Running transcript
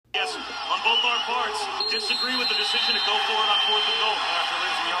parts disagree with the decision to go for it on 4th and goal. After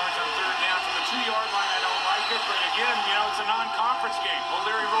losing yards on 3rd down from the 2-yard line, I don't like it. But again, it's a non-conference game.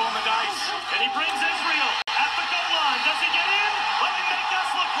 O'Leary rolling the dice. And he brings Israel at the goal line. Does he get in? Well, he make us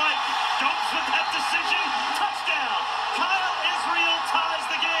look like dopes with that decision. Touchdown. Kyle Israel ties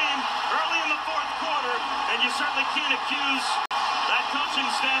the game early in the 4th quarter. And you certainly can't accuse that coaching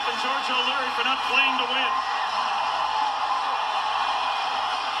staff and George O'Leary for not playing to win.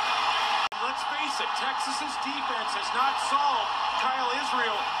 Let's face it, Texas's defense has not solved Kyle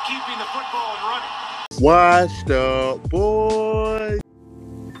Israel keeping the football and running. Washed up, boy.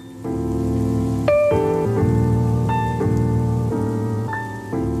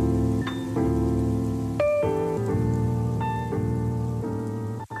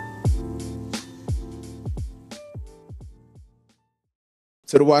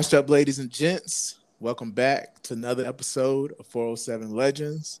 To the washed up ladies and gents, welcome back to another episode of 407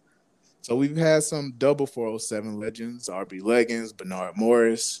 Legends. So we've had some double 407 legends, RB Leggins, Bernard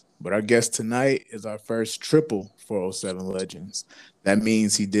Morris, but our guest tonight is our first triple 407 legends. That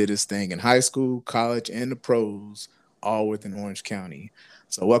means he did his thing in high school, college, and the pros, all within Orange County.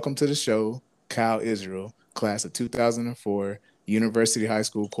 So welcome to the show, Kyle Israel, class of 2004, University High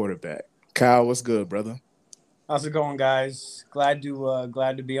School quarterback. Kyle, what's good, brother? How's it going, guys? Glad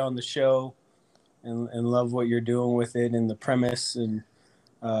to be on the show and love what you're doing with it and the premise, and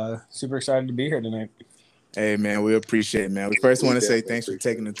super excited to be here tonight. Hey, man, we appreciate it, man. We first want to say thanks for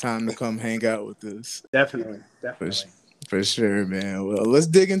taking the time to come hang out with us. Definitely. For sure, man. Well, let's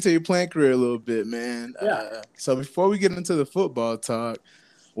dig into your playing career a little bit, man. Yeah. So before we get into the football talk,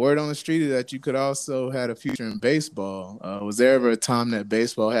 word on the street is that you could also had a future in baseball. Was there ever a time that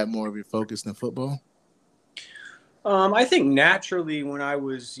baseball had more of your focus than football? I think naturally when I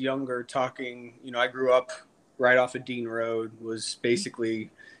was younger, I grew up right off of Dean Road, was basically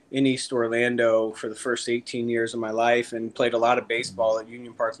in East Orlando for the first 18 years of my life, and played a lot of baseball at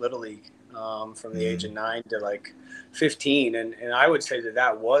Union Park Little League from the age of 9 to like 15. And I would say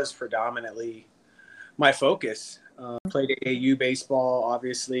that was predominantly my focus. Played AAU baseball.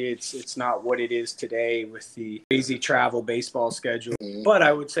 Obviously, it's not what it is today with the crazy travel baseball schedule. But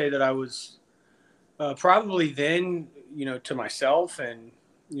I would say that I was probably then, to myself and,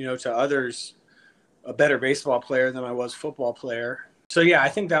 to others, a better baseball player than I was football player. So, yeah, I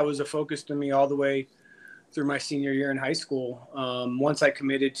think that was a focus to me all the way through my senior year in high school. Once I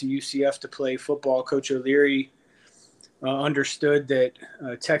committed to UCF to play football, Coach O'Leary understood that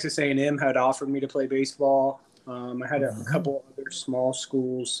Texas A&M had offered me to play baseball. I had a couple other small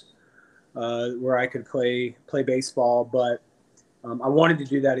schools where I could play baseball, but I wanted to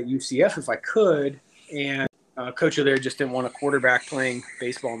do that at UCF if I could. And Coach O'Leary just didn't want a quarterback playing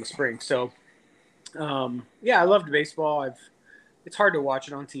baseball in the spring. So, I loved baseball. It's hard to watch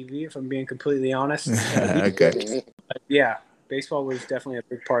it on TV if I'm being completely honest. Okay. But yeah, baseball was definitely a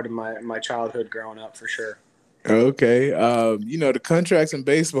big part of my childhood growing up for sure. Okay. The contracts in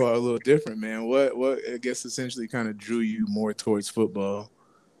baseball are a little different, man. What I guess essentially kind of drew you more towards football?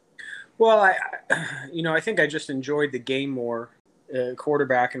 Well, I think I just enjoyed the game more.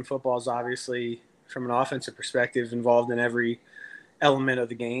 Quarterback in football is obviously, from an offensive perspective, involved in every element of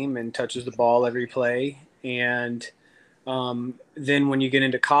the game and touches the ball every play. And then when you get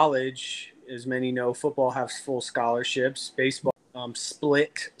into college, as many know, football has full scholarships. Baseball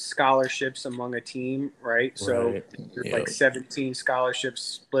split scholarships among a team, right? So there's like 17 scholarships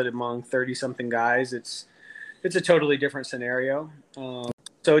split among 30-something guys. It's a totally different scenario. So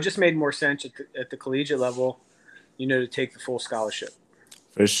it just made more sense at the collegiate level, to take the full scholarship.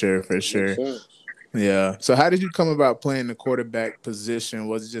 For sure. Yeah. So how did you come about playing the quarterback position?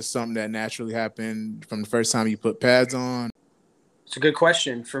 Was it just something that naturally happened from the first time you put pads on? It's a good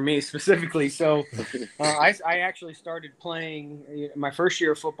question for me specifically. So I actually started playing my first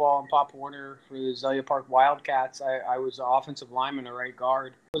year of football in Pop Warner for the Azalea Park Wildcats. I was an offensive lineman, a right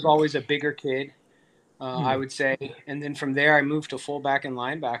guard. I was always a bigger kid, I would say. And then from there, I moved to fullback and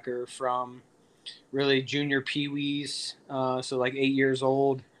linebacker from really junior peewees, so like 8 years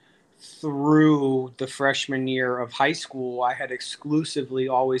old, through the freshman year of high school. I had exclusively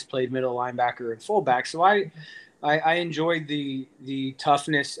always played middle linebacker and fullback. So I enjoyed the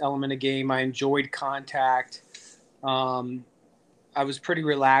toughness element of game. I enjoyed contact. I was pretty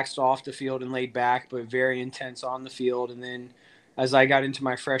relaxed off the field and laid back, but very intense on the field. And then as I got into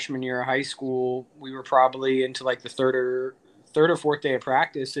my freshman year of high school, we were probably into like the third or fourth day of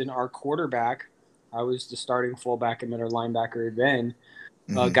practice, and our quarterback, I was the starting fullback and middle linebacker then,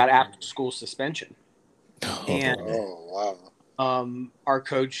 got after school suspension. Oh, and wow. our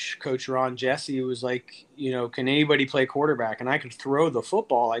coach Ron Jesse was like, can anybody play quarterback? And I could throw the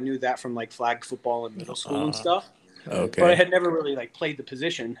football. I knew that from like flag football in middle school and stuff. Okay. But I had never really like played the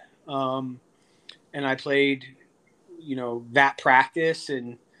position. And I played, that practice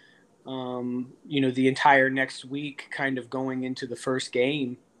and, the entire next week kind of going into the first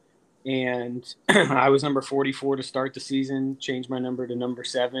game. And I was number 44 to start the season, changed my number to number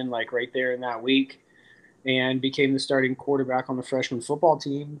 7, like right there in that week, and became the starting quarterback on the freshman football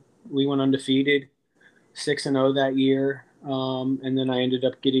team. We went undefeated, 6-0 that year. And then I ended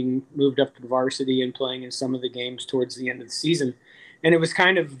up getting moved up to varsity and playing in some of the games towards the end of the season. And it was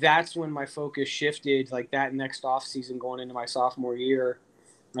kind of, that's when my focus shifted, like that next off season going into my sophomore year.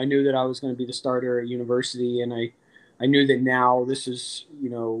 I knew that I was going to be the starter at university, and I knew that now this is,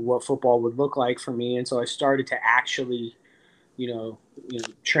 what football would look like for me. And so I started to actually,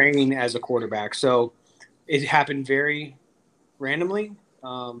 train as a quarterback. So it happened very randomly.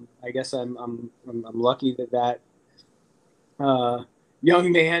 I guess I'm lucky that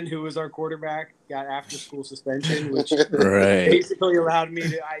young man who was our quarterback got after school suspension, which basically allowed me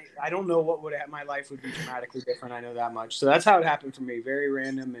to, I don't know what my life would be dramatically different. I know that much. So that's how it happened for me. Very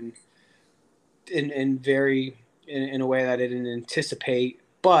random and very in a way that I didn't anticipate,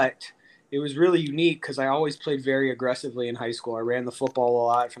 but it was really unique because I always played very aggressively in high school. I ran the football a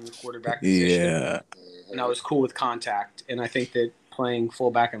lot from the quarterback position, and I was cool with contact. And I think that playing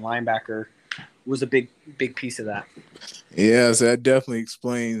fullback and linebacker was a big piece of that. Yeah, so that definitely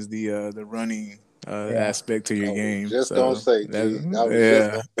explains the running aspect to your game. Just don't say, G.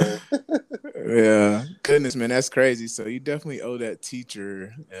 Yeah. Goodness, man, that's crazy. So you definitely owe that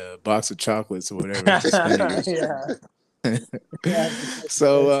teacher a box of chocolates or whatever.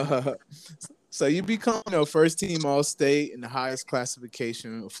 So you become first team All-State in the highest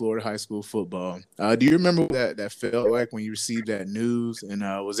classification of Florida high school football. Do you remember what that felt like when you received that news? And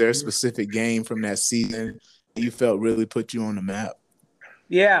was there a specific game from that season that you felt really put you on the map?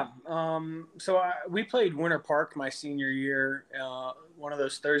 Yeah. So we played Winter Park my senior year, one of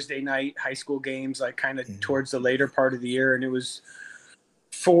those Thursday night high school games, like kind of towards the later part of the year. And it was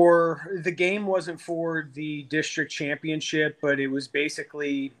the game wasn't for the district championship, but it was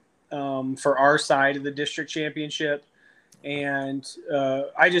basically for our side of the district championship. And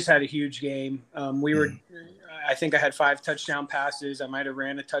I just had a huge game. I think I had 5 touchdown passes. I might've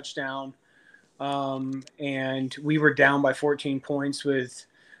ran a touchdown. And we were down by 14 points with,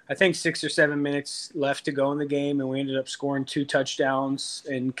 I think, 6 or 7 minutes left to go in the game. And we ended up scoring 2 touchdowns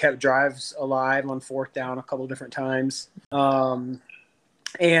and kept drives alive on 4th down a couple different times.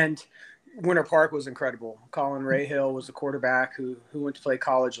 And Winter Park was incredible. Colin Rahill was a quarterback who went to play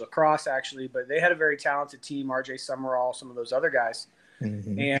college lacrosse, actually, but they had a very talented team, RJ Summerall, some of those other guys.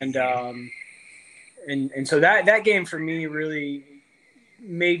 And so that game for me really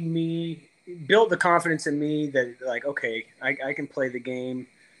made me built the confidence in me that, like, okay, I can play the game.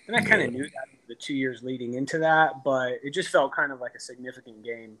 And I kind of knew that the 2 years leading into that, but it just felt kind of like a significant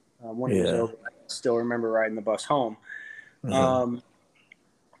game when it was over. I still remember riding the bus home.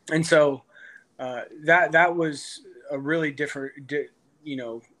 And so that was a really different,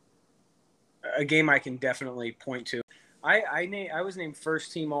 a game I can definitely point to. I was named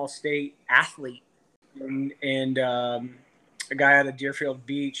first team All-State athlete, and a guy out of Deerfield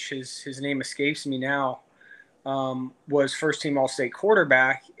Beach, his name escapes me now, was first team All-State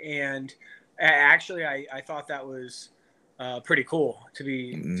quarterback. And actually I thought that was pretty cool to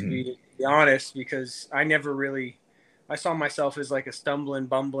be honest, because I saw myself as like a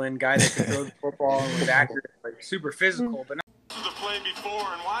stumbling, bumbling guy that could throw the football and was accurate, like super physical. But the play before,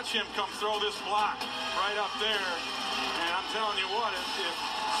 and watch him come throw this block right up there. And I'm telling you what, if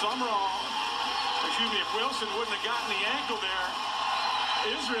Wilson wouldn't have gotten the ankle there,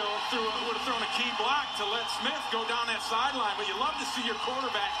 Israel would have thrown a key block to let Smith go down that sideline. But you love to see your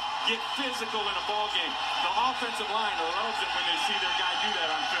quarterback get physical in a ball game. The offensive line loves it when they see their guy do that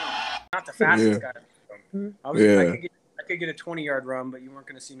on film. Not the fastest guy. I could get a 20-yard run, but you weren't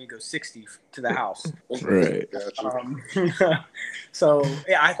going to see me go 60 to the house. Right. So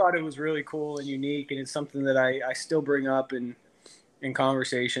I thought it was really cool and unique, and it's something that I still bring up in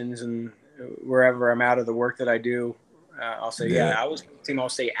conversations and wherever I'm out of the work that I do. I'll say, I was team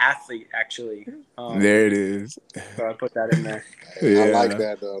All-State athlete, actually. There it is. So I put that in there. I like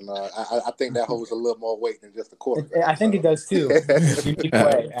that, though. No, I think that holds a little more weight than just a quarterback. I think it does, too. Unique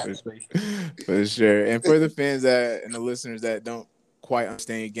way, actually. For sure. And for the fans and the listeners that don't quite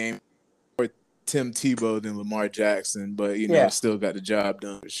understand your game, more Tim Tebow than Lamar Jackson, but, still got the job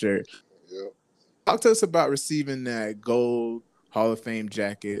done, for sure. Yeah. Talk to us about receiving that gold Hall of Fame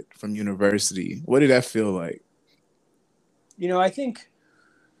jacket from university. What did that feel like? I think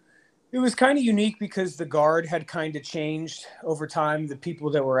it was kind of unique because the guard had kind of changed over time. The people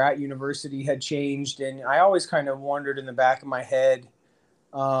that were at university had changed. And I always kind of wondered in the back of my head,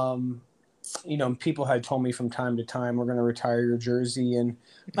 people had told me from time to time, we're going to retire your jersey. And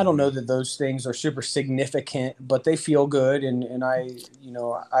I don't know that those things are super significant, but they feel good. And I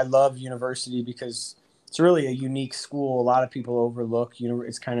love university because it's really a unique school. A lot of people overlook,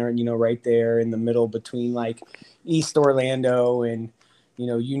 it's kind of, right there in the middle between like East Orlando and,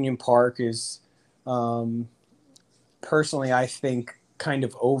 Union Park is personally, I think, kind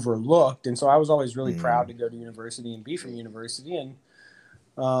of overlooked. And so I was always really proud to go to university and be from university. And,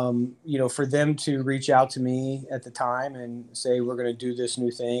 for them to reach out to me at the time and say, we're going to do this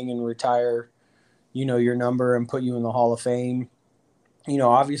new thing and retire, your number and put you in the Hall of Fame.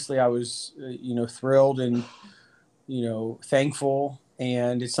 Obviously I was, thrilled and, thankful.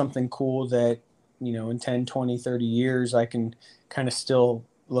 And it's something cool that, in 10, 20, 30 years, I can kind of still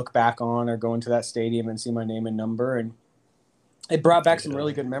look back on or go into that stadium and see my name and number. And it brought back some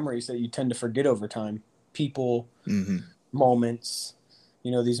really good memories that you tend to forget over time. People, moments,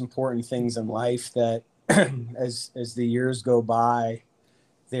 these important things in life that as the years go by,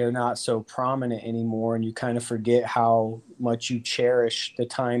 they're not so prominent anymore. And you kind of forget how much you cherish the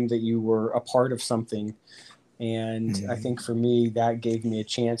time that you were a part of something. And I think for me, that gave me a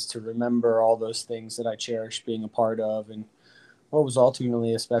chance to remember all those things that I cherished being a part of and what was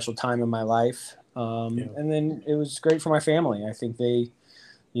ultimately a special time in my life. And then it was great for my family. I think they,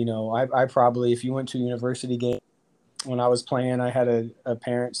 I probably, if you went to a university game when I was playing, I had a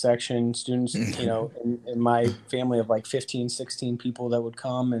parent section, students, in my family of like 15, 16 people that would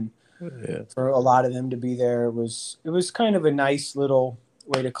come. And for a lot of them to be there, it was kind of a nice little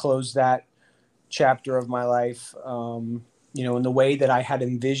way to close that chapter of my life, in the way that I had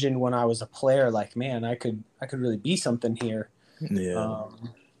envisioned when I was a player, like, man, I could really be something here.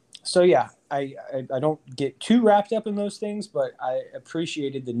 So yeah, I don't get too wrapped up in those things, but I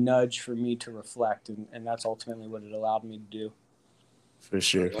appreciated the nudge for me to reflect, and that's ultimately what it allowed me to do. For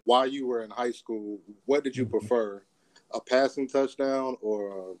sure. While you were in high school, what did you prefer, a passing touchdown or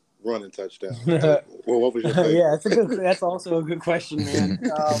a running touchdown? Well, what was your favorite? Yeah, that's also a good question, man.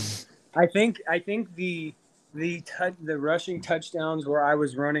 I think the rushing touchdowns where I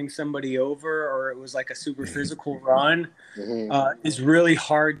was running somebody over or it was like a super physical run is really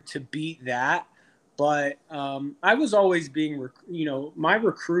hard to beat that. But I was always being, my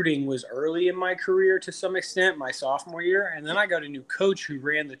recruiting was early in my career to some extent, my sophomore year. And then I got a new coach who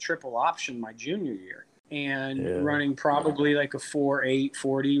ran the triple option my junior year and running probably like a 4.8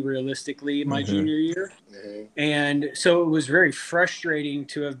 40 realistically my junior year. And so it was very frustrating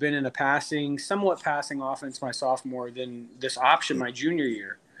to have been in a somewhat passing offense my sophomore than this option my junior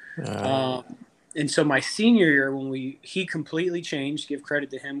year. And so my senior year, when he completely changed, give credit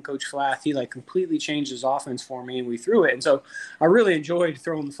to him, Coach Flath, he like completely changed his offense for me and we threw it. And so I really enjoyed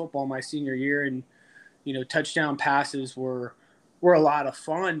throwing the football my senior year, and, touchdown passes were a lot of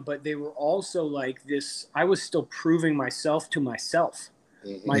fun, but they were also like this. I was still proving myself to myself.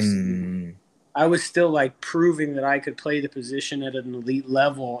 I was still like proving that I could play the position at an elite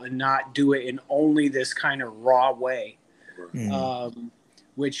level and not do it in only this kind of raw way.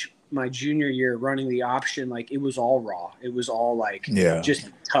 Which my junior year running the option, like it was all raw. It was all like just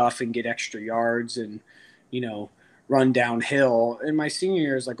tough and get extra yards and, run downhill. And my senior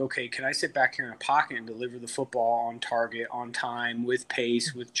year is like, okay, can I sit back here in a pocket and deliver the football on target, on time, with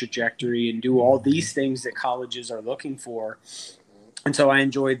pace, with trajectory, and do all these things that colleges are looking for? And so I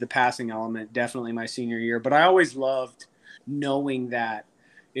enjoyed the passing element definitely my senior year, but I always loved knowing that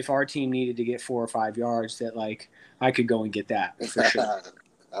if our team needed to get 4 or 5 yards, that like I could go and get that for sure.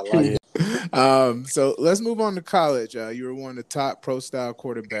 I like it. So let's move on to college. You were one of the top pro style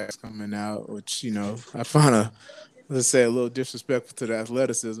quarterbacks coming out, which, I found let's say a little disrespectful to the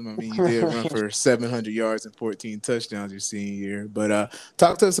athleticism. I mean, you did run for 700 yards and 14 touchdowns your senior year. But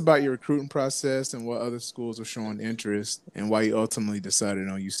talk to us about your recruiting process and what other schools were showing interest and why you ultimately decided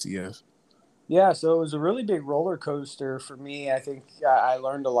on UCF. Yeah, so it was a really big roller coaster for me. I think I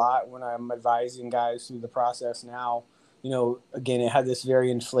learned a lot when I'm advising guys through the process now. Again, it had this very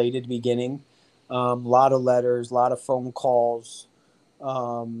inflated beginning, a lot of letters, a lot of phone calls,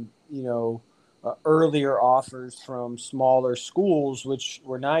 earlier offers from smaller schools, which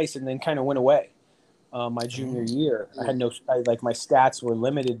were nice, and then kind of went away. My junior year, I had my stats were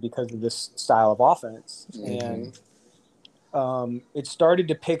limited because of this style of offense, and it started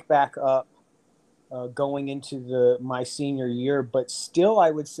to pick back up going into my senior year. But still, I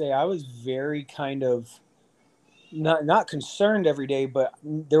would say I was very kind of not concerned every day, but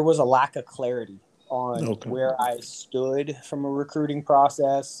there was a lack of clarity on where I stood from a recruiting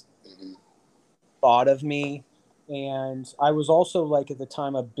process, thought of me. And I was also, like, at the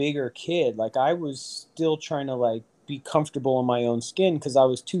time, a bigger kid. Like, I was still trying to, like, be comfortable in my own skin because I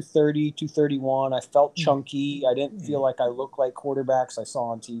was 230, 231. I felt chunky. I didn't feel like I looked like quarterbacks I saw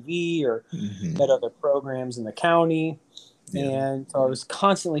on TV or at other programs in the county. And so I was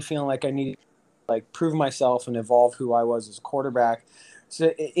constantly feeling like I needed to, like, prove myself and evolve who I was as a quarterback. So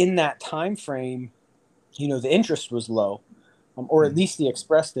in that time frame, you know, the interest was low. Or at least the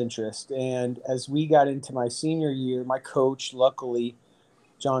expressed interest. And as we got into my senior year, my coach, luckily,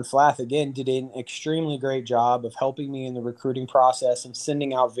 John Flath, again, did an extremely great job of helping me in the recruiting process and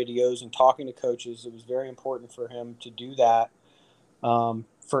sending out videos and talking to coaches. It was very important for him to do that. That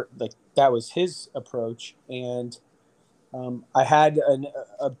was his approach. And I had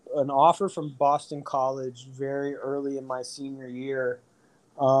an offer from Boston College very early in my senior year,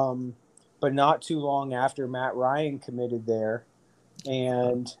 but not too long after Matt Ryan committed there.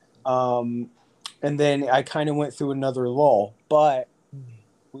 And then I kind of went through another lull, but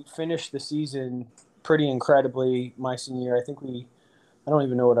we finished the season pretty incredibly my senior year. I don't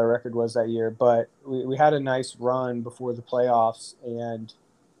even know what our record was that year, but we had a nice run before the playoffs, and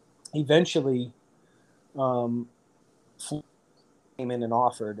eventually came in and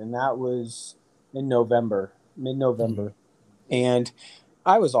offered, and that was in mid-November. And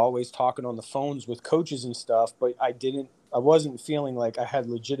I was always talking on the phones with coaches and stuff, but I wasn't feeling like I had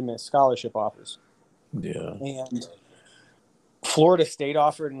legitimate scholarship offers. Yeah. And Florida State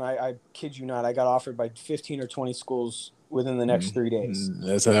offered, and I kid you not, I got offered by 15 or 20 schools within the next 3 days.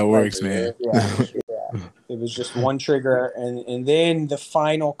 That's how it works, man. Yeah. It was just one trigger. And then the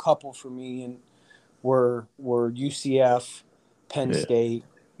final couple for me were UCF, Penn State,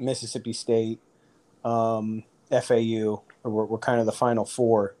 Mississippi State, FAU were kind of the final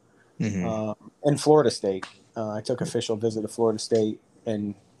four. And Florida State. I took official visit to Florida State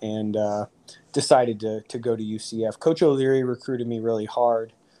and decided to go to UCF. Coach O'Leary recruited me really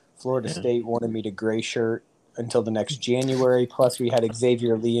hard. Florida State wanted me to gray shirt until the next January. Plus, we had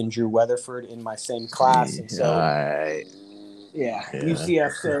Xavier Lee and Drew Weatherford in my same class, and so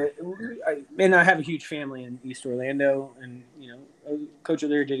UCF. And I have a huge family in East Orlando, and Coach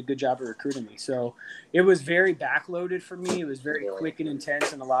O'Leary did a good job of recruiting me. So it was very backloaded for me. It was very quick and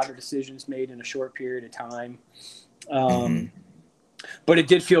intense, and a lot of decisions made in a short period of time. But it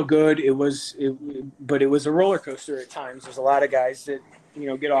did feel good. But it was a roller coaster at times. There's a lot of guys that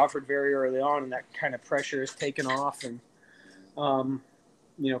get offered very early on, and that kind of pressure is taken off. And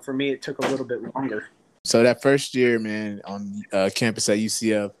for me, it took a little bit longer. So that first year, man, on campus at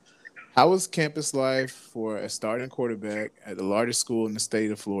UCF, how was campus life for a starting quarterback at the largest school in the state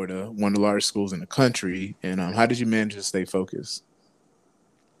of Florida, one of the largest schools in the country? And how did you manage to stay focused?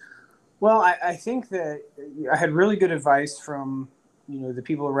 Well, I think that I had really good advice from, the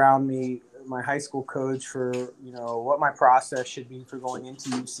people around me, my high school coach, for, what my process should be for going into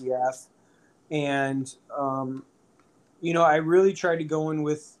UCF. And, I really tried to go in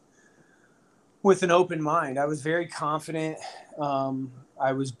with an open mind. I was very confident.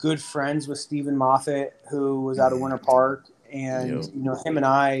 I was good friends with Stephen Moffitt, who was out of Winter Park. And, him and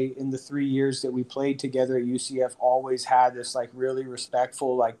I, in the 3 years that we played together at UCF, always had this, like, really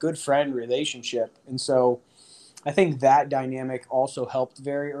respectful, like, good friend relationship. And so I think that dynamic also helped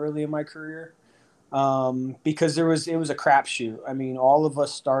very early in my career, because it was a crapshoot. I mean, all of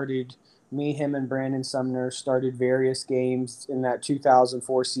us started, me, him, and Brandon Sumner started various games in that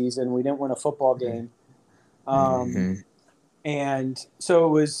 2004 season. We didn't win a football game. And so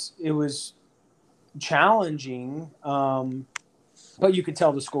it was challenging, but you could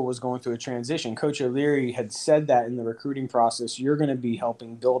tell the school was going through a transition. Coach O'Leary had said that in the recruiting process, you're going to be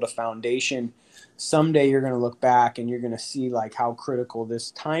helping build a foundation. Someday you're going to look back and you're going to see, like, how critical this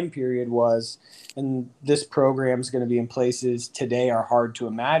time period was, and this program is going to be in places today are hard to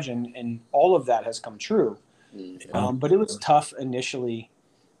imagine, and all of that has come true. But it was tough initially,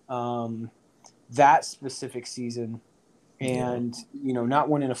 that specific season. And, not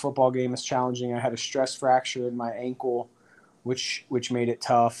winning a football game is challenging. I had a stress fracture in my ankle, which made it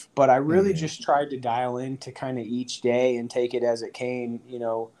tough. But I really just tried to dial into kind of each day and take it as it came.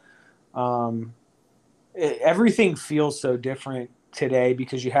 Everything feels so different today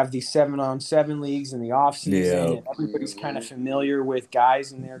because you have these 7-on-7 leagues in the off season, and everybody's kind of familiar with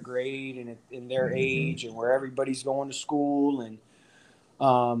guys in their grade and in their age and where everybody's going to school. And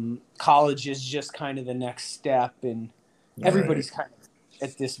college is just kind of the next step, and everybody's kind of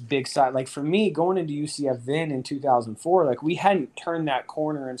at this big side. Like, for me, going into UCF then in 2004, like, we hadn't turned that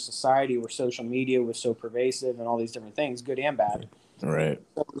corner in society where social media was so pervasive and all these different things, good and bad. Right.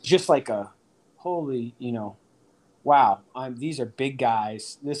 So it was just like a holy, wow, these are big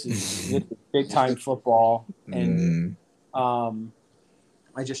guys. This is big time football, and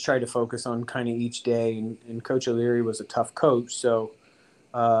I just tried to focus on kind of each day. And Coach O'Leary was a tough coach, so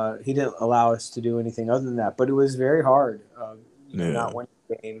he didn't allow us to do anything other than that. But it was very hard, not winning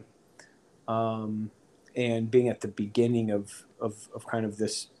the game, and being at the beginning of kind of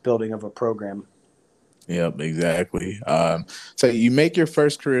this building of a program. Yep, exactly. So you make your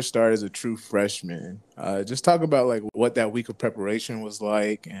first career start as a true freshman. Just talk about like what that week of preparation was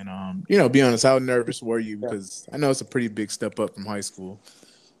like, and be honest, how nervous were you? Because I know it's a pretty big step up from high school.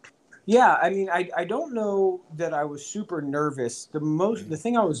 Yeah, I mean, I don't know that I was super nervous. The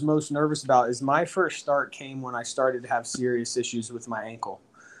thing I was most nervous about is my first start came when I started to have serious issues with my ankle.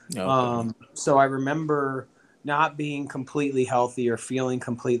 Okay. So I remember not being completely healthy or feeling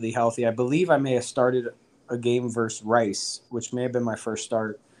completely healthy. I believe I may have started a game versus Rice, which may have been my first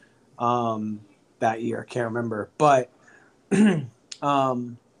start that year. I can't remember, but I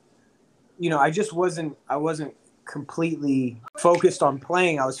just wasn't completely focused on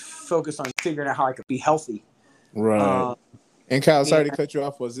playing. I was focused on figuring out how I could be healthy. Right. And Kyle, sorry to cut you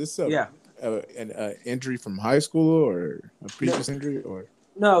off. Was this an injury from high school or a previous injury or?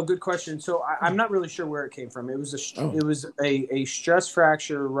 No, good question. So I'm not really sure where it came from. It was a stress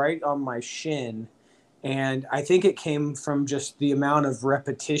fracture right on my shin, and I think it came from just the amount of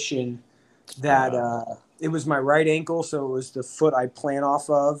repetition that it was my right ankle. So it was the foot I plan off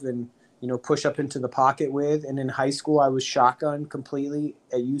of and push up into the pocket with. And in high school, I was shotgun completely.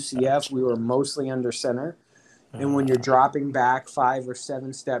 At UCF, we were mostly under center. And when you're dropping back 5 or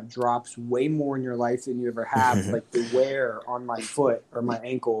 7 step drops way more in your life than you ever have, like the wear on my foot or my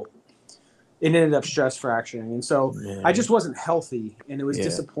ankle, it ended up stress fracturing. And so I just wasn't healthy, and it was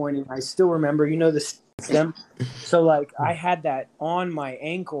disappointing. I still remember, the stem. So like I had that on my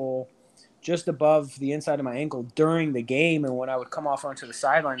ankle, just above the inside of my ankle during the game. And when I would come off onto the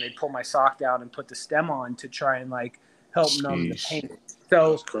sideline, they'd pull my sock down and put the stem on to try and like help numb the pain.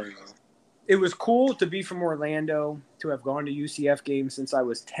 So it was cool to be from Orlando, to have gone to UCF games since I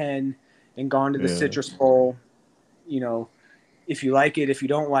was 10 and gone to the Citrus Bowl. If you like it, if you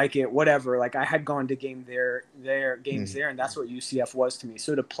don't like it, whatever. Like I had gone to games there, and that's what UCF was to me.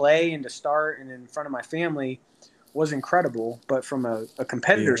 So to play and to start and in front of my family was incredible. But from a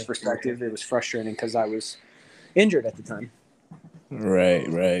competitor's perspective, it was frustrating because I was injured at the time.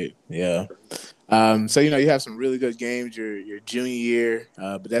 Right. Yeah. So you have some really good games your junior year,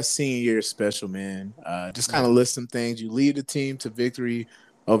 but that senior year is special, man. Just kind of list some things. You lead the team to victory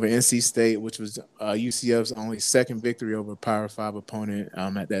over NC State, which was UCF's only second victory over a Power 5 opponent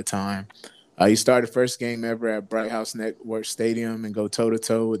at that time. You started first game ever at Bright House Network Stadium and go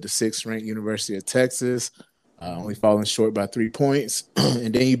toe-to-toe with the 6th-ranked University of Texas, only falling short by 3 points.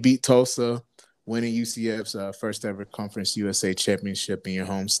 And then you beat Tulsa, winning UCF's first ever Conference USA championship in your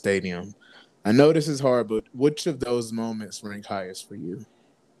home stadium. I know this is hard, but which of those moments rank highest for you?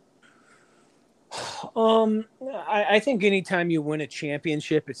 I think anytime you win a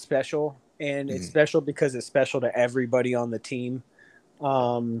championship, it's special, and it's special because it's special to everybody on the team.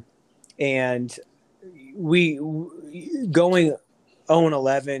 And we going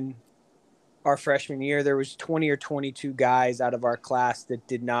 0-11 our freshman year, there was 20 or 22 guys out of our class that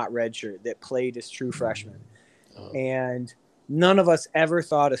did not redshirt, that played as true freshmen. And none of us ever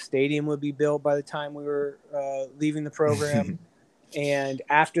thought a stadium would be built by the time we were leaving the program. And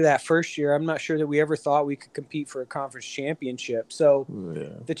after that first year, I'm not sure that we ever thought we could compete for a conference championship. So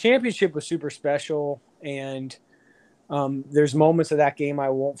the championship was super special. And there's moments of that game I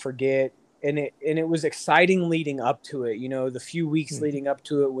won't forget. And it was exciting leading up to it. The few weeks leading up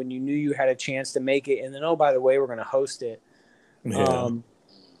to it when you knew you had a chance to make it. And then, oh, by the way, we're going to host it. It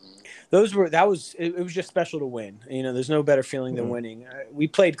was just special to win. There's no better feeling than winning. We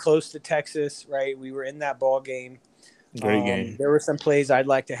played close to Texas, right? We were in that ball game. Great game. There were some plays I'd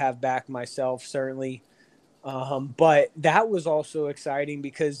like to have back myself, certainly. But that was also exciting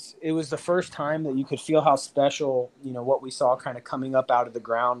because it was the first time that you could feel how special, what we saw kind of coming up out of the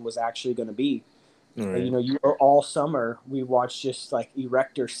ground was actually going to be. Right. All summer we watched just like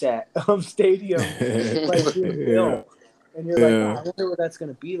erector set of stadium like built. And you're like, oh, I wonder what that's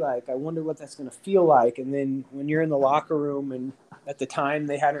going to be like. I wonder what that's going to feel like. And then when you're in the locker room, and at the time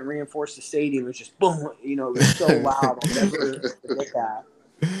they hadn't reinforced the stadium, it was just boom, it was so loud. I'll never forget that.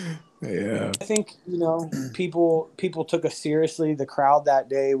 Yeah. I think, people took us seriously. The crowd that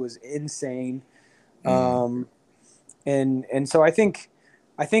day was insane. And so I think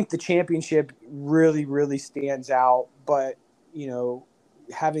the championship really, really stands out. But,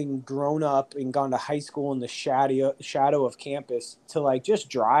 having grown up and gone to high school in the shadow of campus, to like just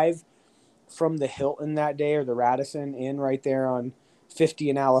drive from the Hilton that day, or the Radisson Inn right there on 50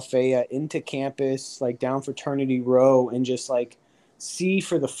 in Alafaya, into campus, like down Fraternity Row, and just like see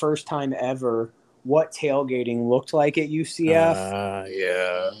for the first time ever what tailgating looked like at UCF.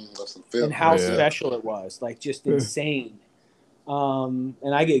 Yeah. And how Yeah. special it was, like just insane. And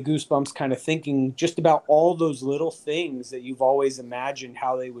I get goosebumps kind of thinking just about all those little things that you've always imagined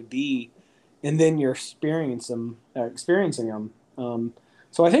how they would be, and then you're experiencing them.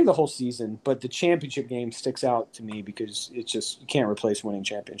 So I think the whole season, but the championship game sticks out to me because it's just, you can't replace winning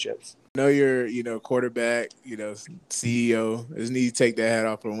championships. I know you're, quarterback, CEO. I just need to take that hat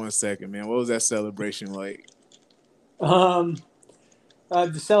off for 1 second, man. What was that celebration like? The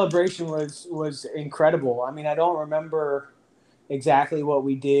celebration was incredible. I mean, I don't remember exactly what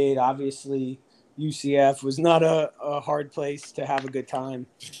we did. Obviously, UCF was not a hard place to have a good time.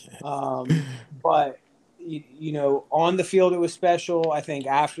 But, on the field, it was special. I think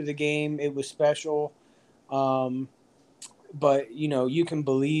after the game, it was special. But, you can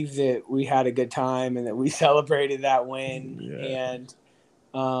believe that we had a good time and that we celebrated that win. Yeah. And,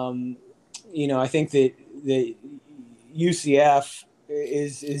 I think that UCF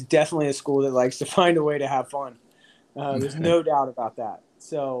is definitely a school that likes to find a way to have fun. There's no doubt about that.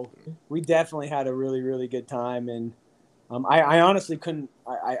 So we definitely had a really, really good time. And I honestly couldn't –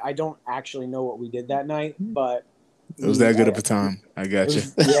 I don't actually know what we did that night, but – it was that good of a time. I got you.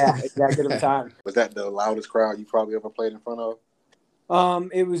 Yeah, it's that good of a time. Was that the loudest crowd you probably ever played in front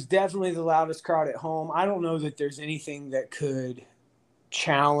of? It was definitely the loudest crowd at home. I don't know that there's anything that could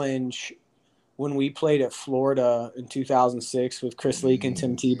challenge when we played at Florida in 2006 with Chris Leak and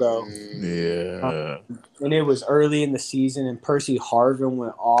Tim Tebow. Yeah. And it was early in the season, and Percy Harvin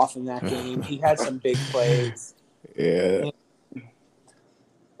went off in that game. He had some big plays. Yeah. And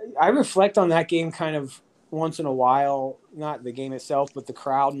I reflect on that game kind of once in a while, not the game itself, but the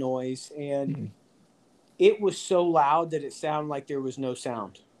crowd noise. And it was so loud that it sounded like there was no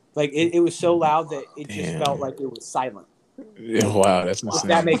sound. Like it was so loud that it just felt like it was silent. Yeah, wow, that's insane. If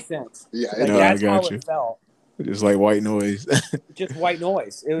that makes sense. Yeah, like, no, that's I got how you. It felt. Just like white noise. Just white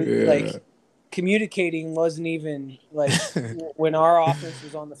noise. It was like communicating wasn't even like when our offense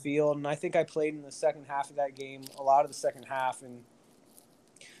was on the field. And I think I played in the second half of that game, a lot of the second half. And,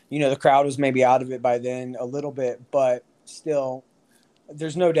 the crowd was maybe out of it by then a little bit, but still,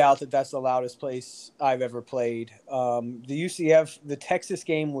 there's no doubt that that's the loudest place I've ever played. The Texas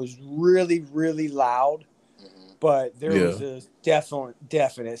game was really, really loud, but there was a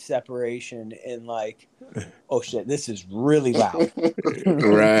definite separation in like, oh shit, this is really loud.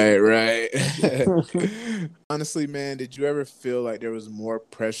 Right. Honestly, man, did you ever feel like there was more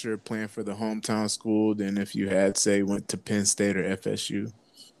pressure playing for the hometown school than if you had, say, went to Penn State or FSU?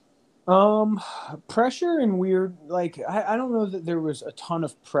 Pressure and weird, like, I don't know that there was a ton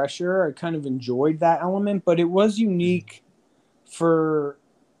of pressure. I kind of enjoyed that element, but it was unique for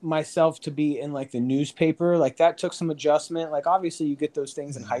myself to be in like the newspaper. Like that took some adjustment. Like obviously you get those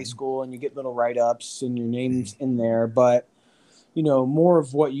things in high school and you get little write-ups and your name's in there, but more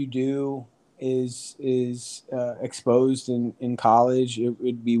of what you do is exposed in college. It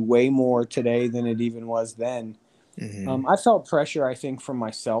would be way more today than it even was then. I felt pressure, I think, from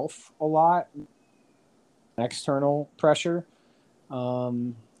myself a lot, external pressure,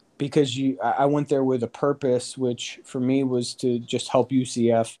 because I went there with a purpose, which for me was to just help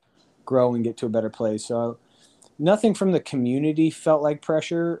UCF grow and get to a better place. So nothing from the community felt like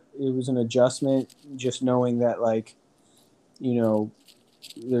pressure. It was an adjustment, just knowing that, like,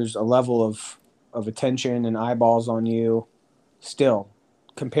 there's a level of attention and eyeballs on you still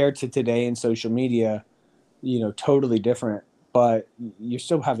compared to today in social media. Totally different, but you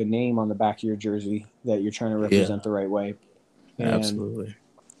still have a name on the back of your jersey that you're trying to represent the right way. Absolutely.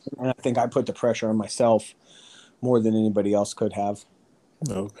 And I think I put the pressure on myself more than anybody else could have.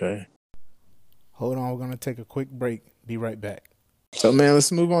 Okay. Hold on. We're going to take a quick break. Be right back. So, man,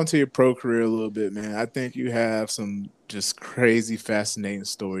 let's move on to your pro career a little bit, man. I think you have some just crazy, fascinating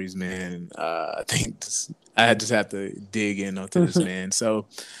stories, man. I think I just have to dig in onto this, man. So,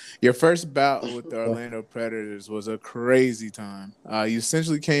 your first bout with the Orlando Predators was a crazy time. You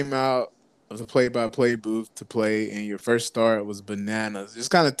essentially came out of the play-by-play booth to play, and your first start was bananas.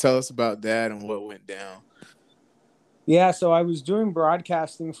 Just kind of tell us about that and what went down. Yeah, so I was doing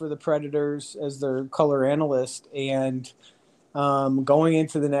broadcasting for the Predators as their color analyst, and going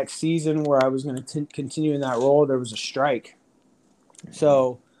into the next season where I was going to continue in that role, there was a strike.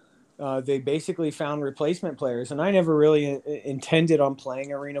 So they basically found replacement players, and I never really intended on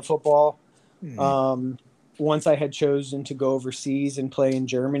playing arena football. Once I had chosen to go overseas and play in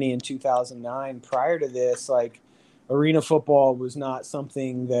Germany in 2009, prior to this, like arena football was not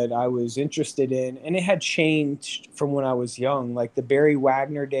something that I was interested in, and it had changed from when I was young. Like the Barry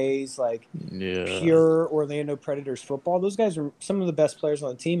Wagner days, like pure Orlando Predators football. Those guys are some of the best players on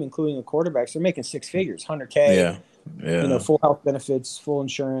the team, including the quarterbacks. They're making six figures, 100K. Full health benefits, full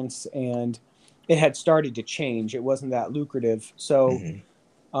insurance, and it had started to change. It wasn't that lucrative, so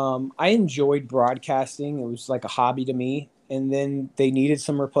I enjoyed broadcasting. It was like a hobby to me, and then they needed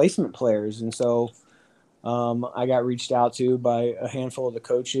some replacement players, and so I got reached out to by a handful of the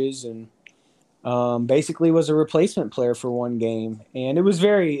coaches, and basically was a replacement player for one game. And it was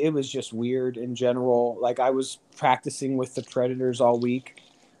just weird in general. Like I was practicing with the Predators all week,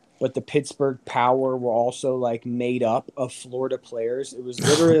 but the Pittsburgh Power were also like made up of Florida players. It was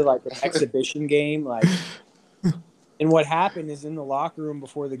literally like an exhibition game. Like, and what happened is in the locker room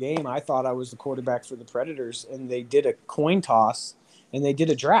before the game, I thought I was the quarterback for the Predators, and they did a coin toss and they did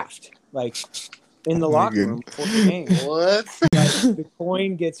a draft. Like, in the locker room before the game. What? Like, the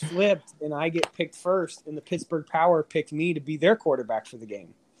coin gets flipped and I get picked first, and the Pittsburgh Power picked me to be their quarterback for the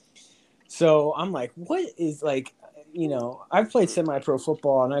game. So I'm like, what is like, I've played semi-pro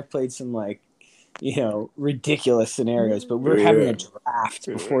football and I've played some like, ridiculous scenarios, but we're having a draft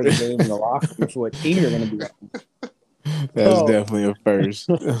before the game in the locker room for what team you're going to be on. That's definitely a first.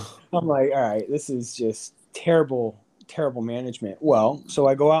 I'm like, all right, this is just terrible management. Well, so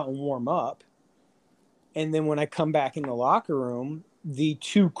I go out and warm up. And then when I come back in the locker room, the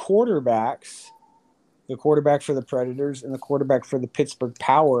two quarterbacks, the quarterback for the Predators and the quarterback for the Pittsburgh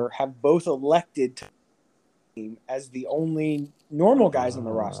Power, have both elected to team as the only normal guys on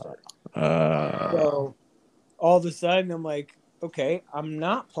the roster. So all of a sudden I'm like, okay, I'm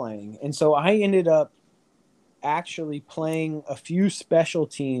not playing. And so I ended up actually playing a few special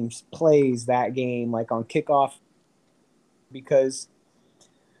teams plays that game, like on kickoff, because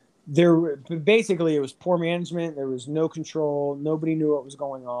it was poor management. There was no control. Nobody knew what was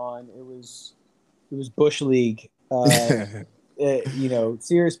going on. It was Bush League,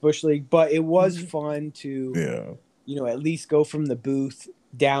 serious Bush League, but it was fun to, at least go from the booth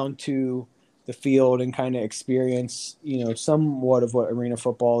down to the field and kind of experience, somewhat of what arena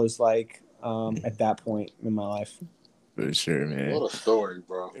football is like at that point in my life. For sure, man. What a story,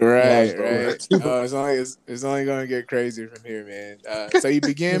 bro. Right. It's only going to get crazier from here, man. So you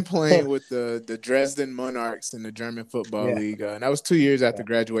began playing with the Dresden Monarchs in the German Football League, and that was 2 years after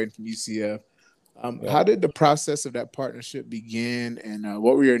graduating from UCF. How did the process of that partnership begin, and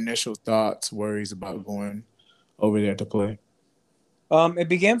what were your initial thoughts, worries about going over there to play? It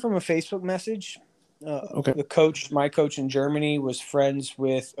began from a Facebook message. My coach in Germany was friends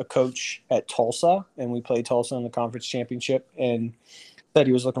with a coach at Tulsa, and we played Tulsa in the conference championship, and said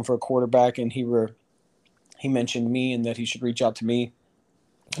he was looking for a quarterback, and he mentioned me and that he should reach out to me.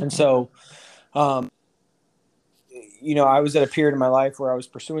 And so, I was at a period in my life where I was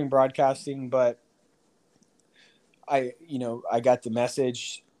pursuing broadcasting, but I got the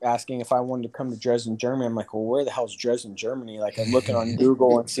message asking if I wanted to come to Dresden, Germany. I'm like, well, where the hell is Dresden, Germany? Like, I'm looking on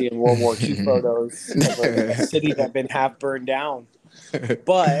Google and seeing World War II photos of a city that had been half burned down.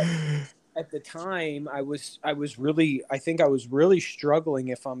 But at the time, I was really struggling,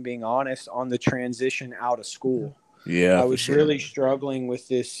 if I'm being honest, on the transition out of school. Yeah, I was really struggling with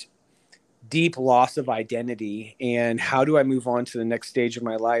this deep loss of identity, and how do I move on to the next stage of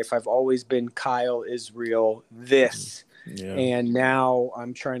my life? I've always been Kyle Israel, and now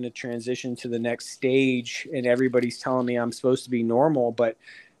I'm trying to transition to the next stage, and everybody's telling me I'm supposed to be normal, but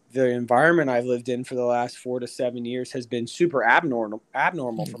the environment I've lived in for the last 4 to 7 years has been super abnormal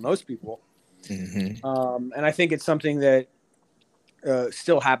for most people. And I think it's something that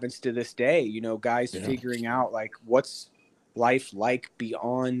still happens to this day, guys figuring out like what's life like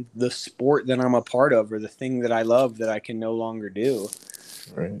beyond the sport that I'm a part of, or the thing that I love that I can no longer do.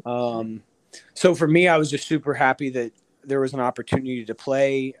 Right. So for me, I was just super happy that there was an opportunity to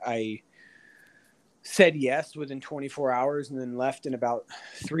play. I said yes within 24 hours and then left in about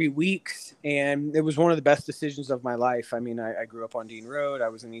 3 weeks. And it was one of the best decisions of my life. I mean, I grew up on Dean Road. I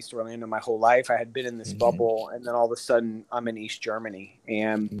was in East Orlando my whole life. I had been in this bubble, and then all of a sudden I'm in East Germany,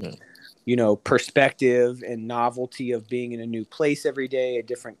 and perspective and novelty of being in a new place every day, a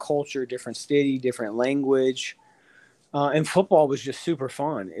different culture, different city, different language. And football was just super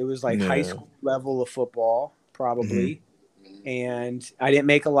fun. It was like high school level of football, probably. And I didn't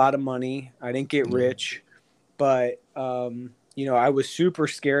make a lot of money. I didn't get rich, but, I was super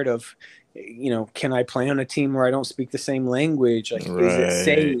scared of, can I play on a team where I don't speak the same language? Like, is it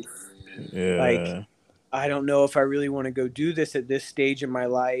safe? Yeah. Like, I don't know if I really want to go do this at this stage in my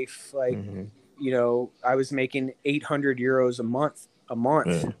life. Like, I was making 800 euros a month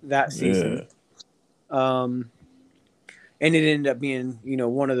that season. and it ended up being,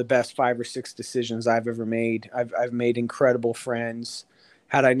 one of the best 5 or 6 decisions I've ever made. I've made incredible friends.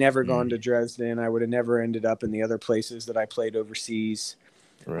 Had I never gone to Dresden, I would have never ended up in the other places that I played overseas.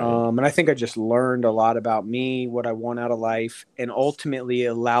 Right. And I think I just learned a lot about me, what I want out of life, and ultimately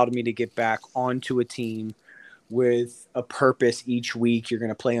allowed me to get back onto a team with a purpose each week. You're going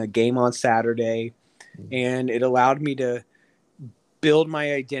to play a game on Saturday, and it allowed me to build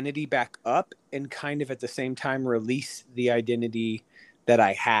my identity back up and kind of at the same time release the identity that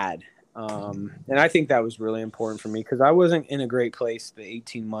I had. And I think that was really important for me because I wasn't in a great place the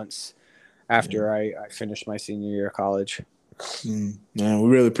 18 months after I finished my senior year of college. Yeah, we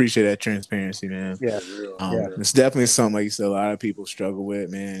really appreciate that transparency, man. Yeah. It's definitely something, like you said, a lot of people struggle with,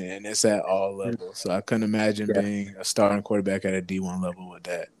 man, and it's at all levels. So I couldn't imagine being a starting quarterback at a D1 level with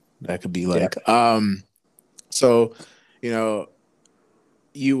that. That could be like. So,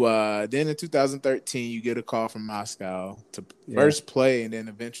 you then in 2013 you get a call from Moscow to first play, and then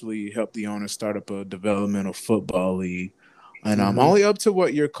eventually help the owner start up a developmental football league. And only up to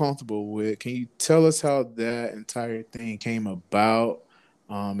what you're comfortable with. Can you tell us how that entire thing came about?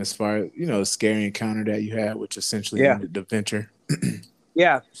 As far as the scary encounter that you had, which essentially ended the venture.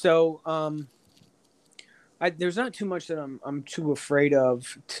 So there's not too much that I'm too afraid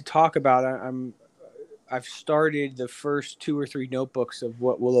of to talk about. I've started the first 2 or 3 notebooks of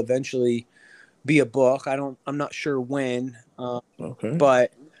what will eventually be a book. I'm not sure when,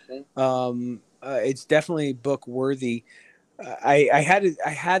 but it's definitely book worthy. I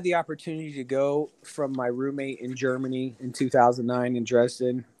had the opportunity to go from my roommate in Germany in 2009 in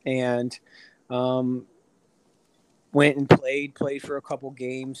Dresden, and went and played for a couple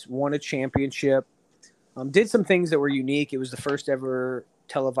games, won a championship, did some things that were unique. It was the first ever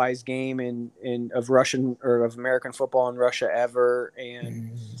televised game of Russian or of American football in Russia ever.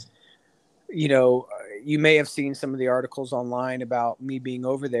 And, you may have seen some of the articles online about me being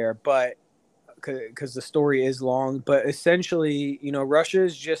over there, but because the story is long, but essentially, Russia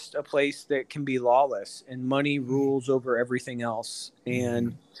is just a place that can be lawless and money rules over everything else.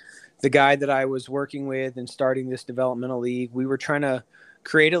 And the guy that I was working with and starting this developmental league, we were trying to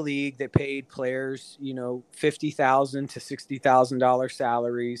create a league that paid players, $50,000 to $60,000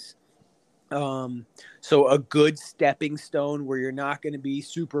 salaries. So a good stepping stone where you're not going to be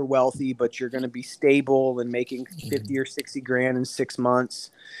super wealthy, but you're going to be stable and making 50 or 60 grand in 6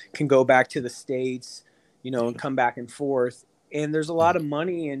 months, can go back to the States, and come back and forth. And there's a lot of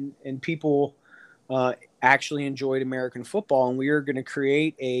money and people actually enjoyed American football. And we were going to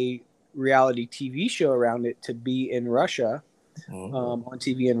create a reality TV show around it to be in Russia, on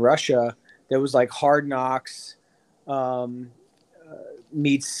TV in Russia. That was like Hard Knocks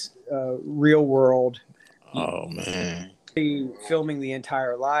meets Real World. Oh man! Filming the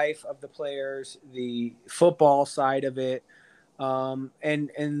entire life of the players, the football side of it, and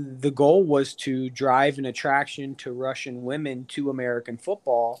the goal was to drive an attraction to Russian women to American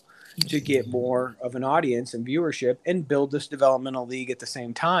football to get more of an audience and viewership and build this developmental league at the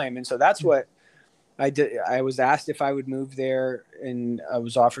same time. And so that's what I did. I was asked if I would move there, and I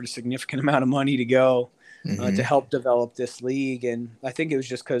was offered a significant amount of money to go to help develop this league. And I think it was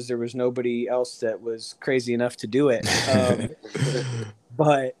just because there was nobody else that was crazy enough to do it.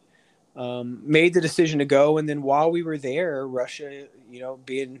 But made the decision to go. And then while we were there, Russia,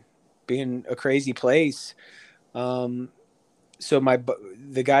 being a crazy place. So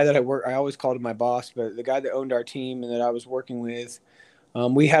the guy that I always called him my boss, but the guy that owned our team and that I was working with,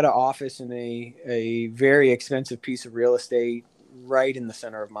 we had an office in a very expensive piece of real estate right in the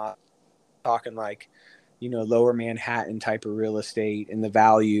center of Moscow, talking like, lower Manhattan type of real estate and the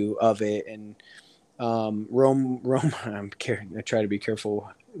value of it. And Rome, I try to be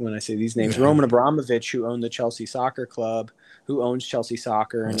careful when I say these names. Yeah. Roman Abramovich, who owned the Chelsea Soccer Club, who owns Chelsea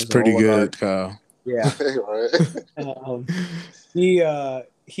Soccer, and that's pretty good, Kyle. Yeah.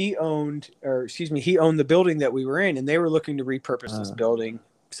 He owned the building that we were in, and they were looking to repurpose this building.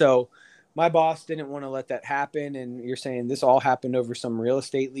 So my boss didn't want to let that happen. And you're saying this all happened over some real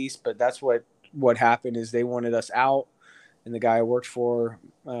estate lease, but that's what happened is they wanted us out. And the guy I worked for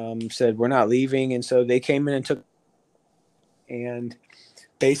said, we're not leaving. And so they came in and took, and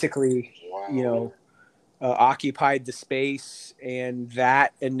basically, occupied the space. And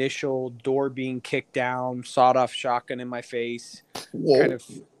that initial door being kicked down, sawed-off shotgun in my face, kind of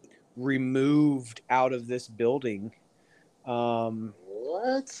removed out of this building.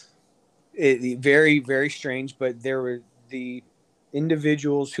 What? Very, very strange. But there were the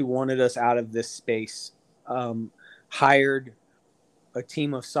individuals who wanted us out of this space, hired a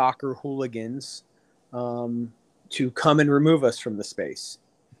team of soccer hooligans to come and remove us from the space.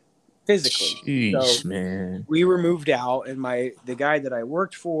 physically. Sheesh, So man. we were moved out, and the guy that I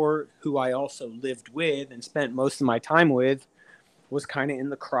worked for, who I also lived with and spent most of my time with, was kind of in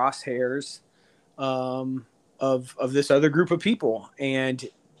the crosshairs of this other group of people, and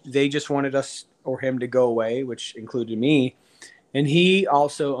they just wanted us or him to go away, which included me. And he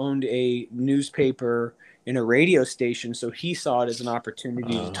also owned a newspaper and a radio station, so he saw it as an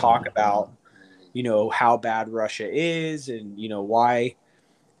opportunity to talk about, how bad Russia is, and why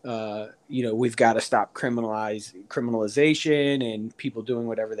we've got to stop criminalization and people doing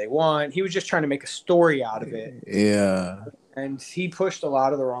whatever they want. He was just trying to make a story out of it. Yeah. And he pushed a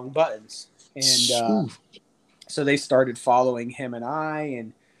lot of the wrong buttons. And Oof. so they started following him, and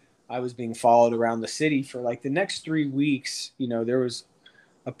I was being followed around the city for like the next 3 weeks. There was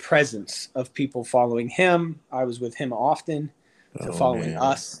a presence of people following him. I was with him often, to following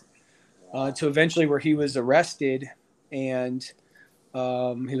us, to eventually where he was arrested. And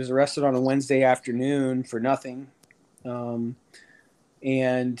he was arrested on a Wednesday afternoon for nothing.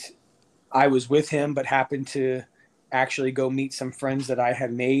 And I was with him, but happened to actually go meet some friends that I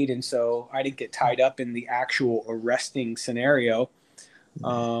had made. And so I didn't get tied up in the actual arresting scenario.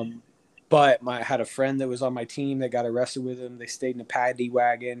 But I had a friend that was on my team that got arrested with him. They stayed in a paddy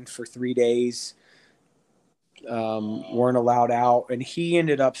wagon for 3 days, weren't allowed out. And he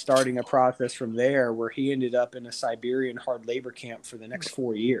ended up starting a process from there where he ended up in a Siberian hard labor camp for the next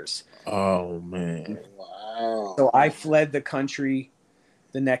 4 years. Oh, man. Wow. So I fled the country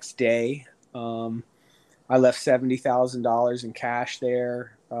the next day. I left $70,000 in cash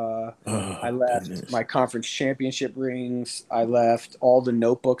there. I left my conference championship rings. I left all the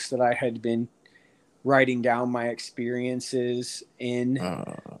notebooks that I had been writing down my experiences in,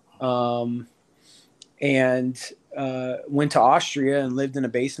 and went to Austria and lived in a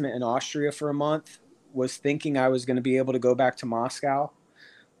basement in Austria for a month. Was thinking I was going to be able to go back to Moscow.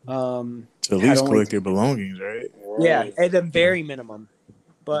 To at least collect your belongings, right? Yeah, at the very minimum.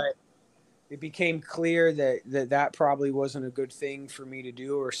 But it became clear that probably wasn't a good thing for me to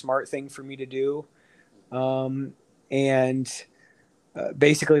do or a smart thing for me to do. And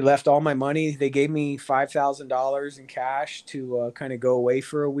basically left all my money. They gave me $5,000 in cash to kind of go away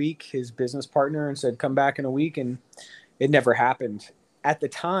for a week, his business partner, and said, come back in a week. And it never happened. At the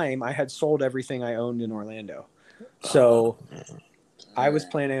time, I had sold everything I owned in Orlando. So I was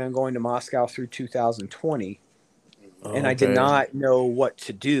planning on going to Moscow through 2020. And I did not know what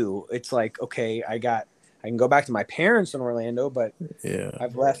to do. It's like, okay, I can go back to my parents in Orlando, but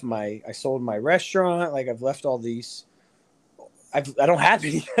I sold my restaurant. Like I've left all these, I don't have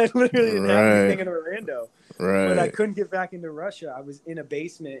any. I literally didn't have anything in Orlando. Right. But I couldn't get back into Russia. I was in a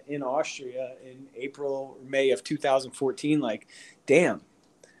basement in Austria in May of 2014. Like, damn,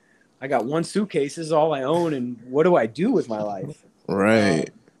 I got 1 suitcase. This is all I own. And what do I do with my life?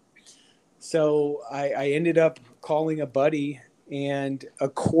 Right. So I ended up calling a buddy and a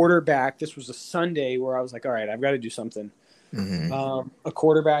quarterback. This was a Sunday where I was like, all right, I've got to do something. Mm-hmm. A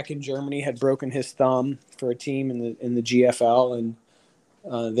quarterback in Germany had broken his thumb for a team in the GFL,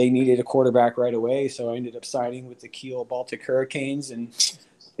 and they needed a quarterback right away. So I ended up signing with the Kiel Baltic Hurricanes and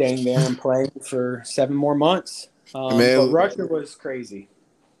staying there and playing for 7 more months. But Russia was crazy.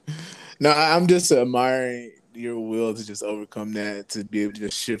 No, I'm just admiring your will to just overcome that, to be able to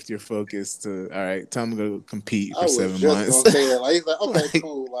just shift your focus to, all right, time to go compete for 7 months. I was just gonna say that. Like, he's like, okay,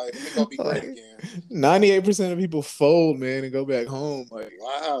 cool. Like, let me go be great again. 98% of people fold, man, and go back home. Like,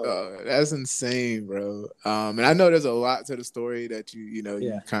 wow, that's insane, bro. And I know there's a lot to the story that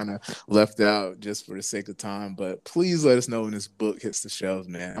you kind of left out just for the sake of time. But please let us know when this book hits the shelves,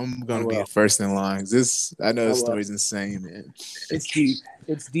 man. I'm gonna be first in line. I know this story's insane, man. It's deep.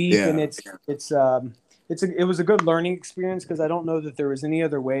 It's deep, and it was a good learning experience because I don't know that there was any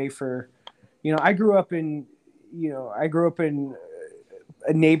other way for, I grew up in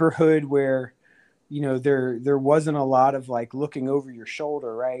a neighborhood where, there wasn't a lot of like looking over your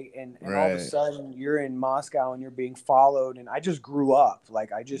shoulder. Right. And all of a sudden you're in Moscow and you're being followed. And I just grew up.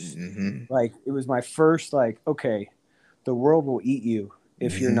 Like, like, it was my first, like, okay, the world will eat you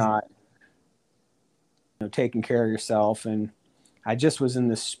if you're not, taking care of yourself. And I just was in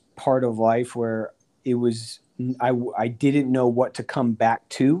this part of life where it was, I didn't know what to come back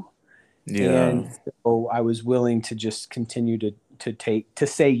to. Yeah. And so I was willing to just continue to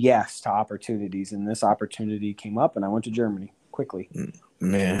say yes to opportunities. And this opportunity came up and I went to Germany quickly.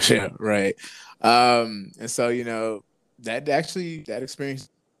 Man, yeah, right. And so, that experience,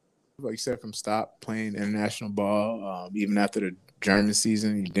 like you said, from stop playing international ball, even after the German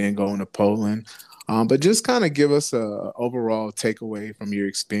season, you didn't go into Poland. But just kind of give us a overall takeaway from your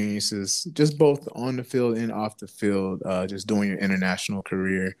experiences, just both on the field and off the field, just doing your international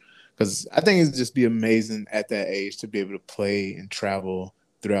career. Because I think it'd just be amazing at that age to be able to play and travel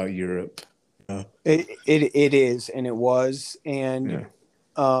throughout Europe. It is, and it was, and Yeah.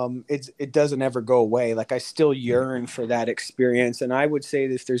 it doesn't ever go away. Like I still yearn for that experience, and I would say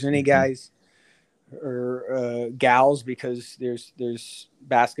that if there's any guys or gals, because there's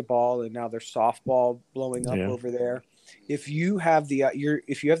basketball and now there's softball blowing up over there. If you have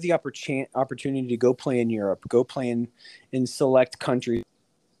the opportunity to go play in Europe, go play in select countries,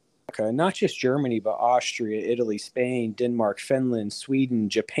 not just Germany, but Austria, Italy, Spain, Denmark, Finland, Sweden,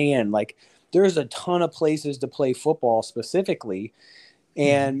 Japan. Like there's a ton of places to play football specifically.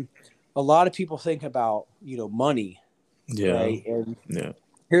 And a lot of people think about, money. Yeah. Right. And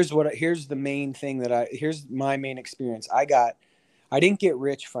here's the main thing here's my main experience. I didn't get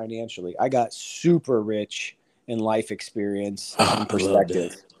rich financially. I got super rich in life experience and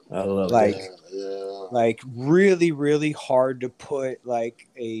perspective. I love like, that. Like really, really hard to put like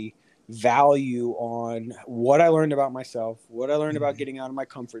a value on what I learned about myself, what I learned about getting out of my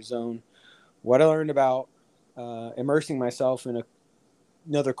comfort zone, what I learned about immersing myself in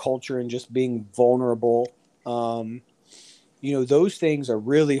another culture and just being vulnerable. Those things are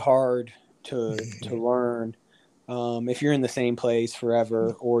really hard to learn if you're in the same place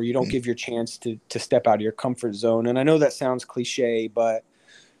forever, or you don't give your chance to step out of your comfort zone. And I know that sounds cliche, but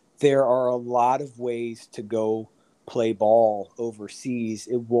there are a lot of ways to go play ball overseas.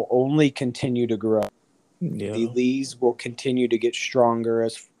 It will only continue to grow. The leagues will continue to get stronger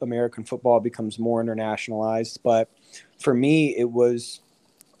as American football becomes more internationalized. But for me, it was,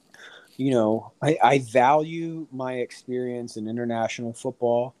 I value my experience in international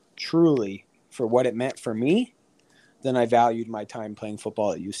football truly for what it meant for me than I valued my time playing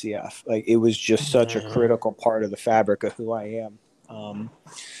football at UCF. Like it was just such a critical part of the fabric of who I am.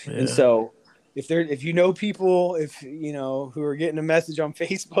 And so if people, who are getting a message on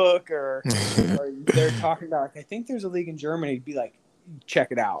Facebook or they're talking about, like, I think there's a league in Germany, be like,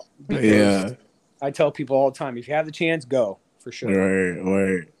 check it out. Because I tell people all the time, if you have the chance, go for sure.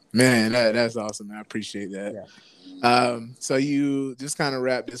 Right. Man, that's awesome. I appreciate that. So you just kind of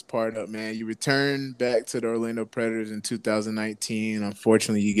wrap this part up, man. You returned back to the Orlando Predators in 2019.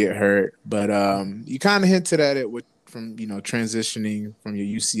 Unfortunately, you get hurt, but you kind of hinted at it from transitioning from your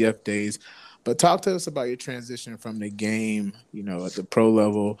UCF days. But talk to us about your transition from the game, at the pro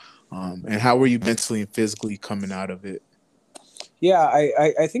level, and how were you mentally and physically coming out of it? Yeah,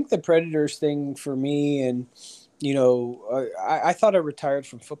 I think the Predators thing for me, and I thought I retired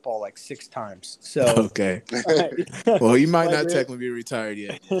from football like 6 times. So okay. Well, you might not technically be retired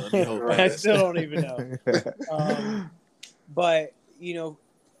yet. Let me hope I still don't even know. But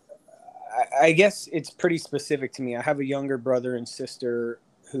I guess it's pretty specific to me. I have a younger brother and sister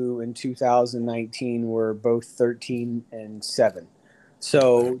who in 2019 were both 13 and 7.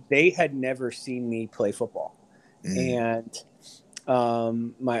 So they had never seen me play football. And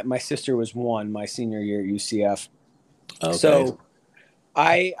my sister was 1 my senior year at UCF. Okay. So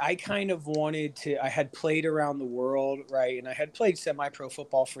I kind of wanted to, I had played around the world, right? And I had played semi-pro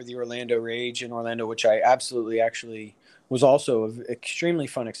football for the Orlando Rage in Orlando, which I absolutely actually was also an extremely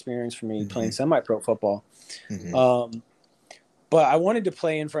fun experience for me playing semi-pro football. But I wanted to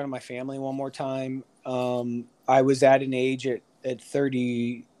play in front of my family one more time. I was at an age at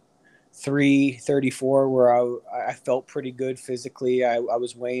 33, 34 where I felt pretty good physically. I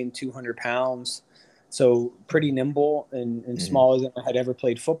was weighing 200 pounds. So pretty nimble and smaller than I had ever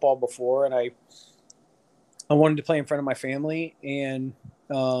played football before. And I wanted to play in front of my family. And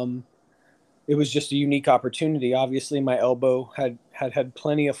it was just a unique opportunity. Obviously, my elbow had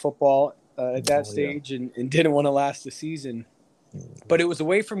plenty of football at that stage and didn't want to last the season. But it was a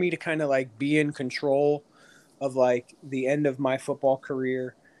way for me to kind of like be in control of like the end of my football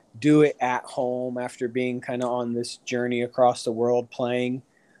career, do it at home after being kind of on this journey across the world playing.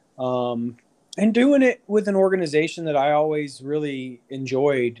 And doing it with an organization that I always really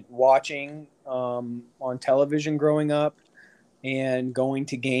enjoyed watching on television growing up and going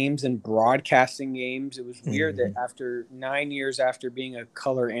to games and broadcasting games. It was weird that after 9 years after being a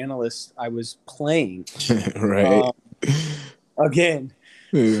color analyst, I was playing. Right. Again.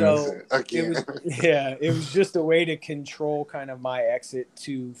 So it was just a way to control kind of my exit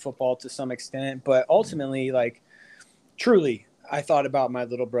to football to some extent. But ultimately, like, truly, I thought about my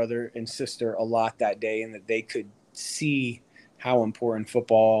little brother and sister a lot that day, and that they could see how important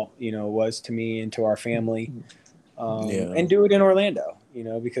football, was to me and to our family, and do it in Orlando,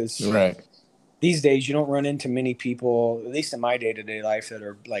 because these days you don't run into many people, at least in my day-to-day life, that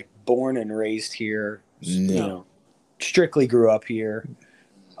are like born and raised here, strictly grew up here.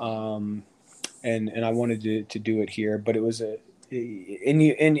 And I wanted to do it here, but it was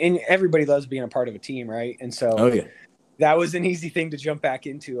and everybody loves being a part of a team, right? And so Oh yeah. that was an easy thing to jump back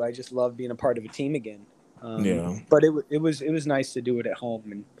into. I just love being a part of a team again. Yeah. But it was nice to do it at home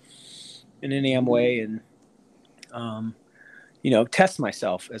and in an AM way, and test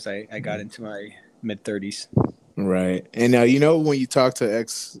myself as I got into my mid-30s. Right. And when you talk to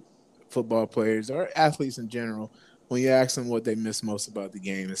ex football players or athletes in general, when you ask them what they miss most about the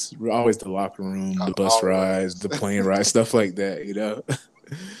game, it's always the locker room, the bus rides, the plane rides, stuff like that, It just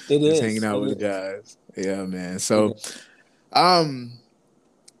is. hanging out It with the is. guys. Yeah, man. It So, is.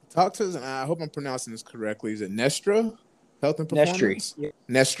 talk to us, and I hope I'm pronouncing this correctly. Is it Nestra Health and Nestry. Performance?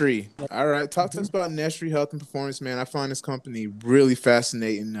 Nestri. All right. Talk to us about Nestri Health and Performance, man. I find this company really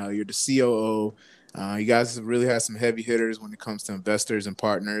fascinating. You're the COO. You guys have really had some heavy hitters when it comes to investors and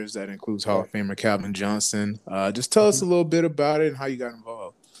partners. That includes Hall of Famer Calvin Johnson. Just tell us a little bit about it and how you got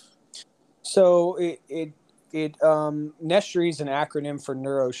involved. So Nestry is an acronym for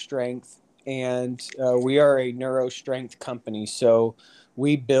neurostrength, and we are a neurostrength company. So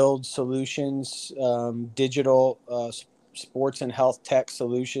we build solutions, digital sports and health tech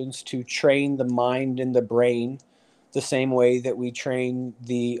solutions to train the mind and the brain the same way that we train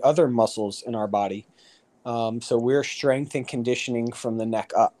the other muscles in our body. So we're strength and conditioning from the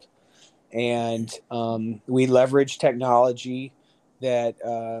neck up. And we leverage technology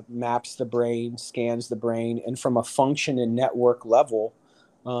that maps the brain, scans the brain, and from a function and network level,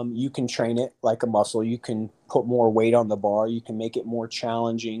 you can train it like a muscle. You can put more weight on the bar. You can make it more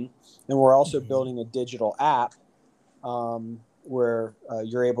challenging. And we're also building a digital app where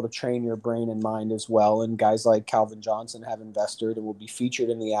you're able to train your brain and mind as well. And guys like Calvin Johnson have invested and will be featured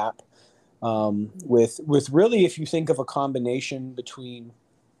in the app. With really, if you think of a combination between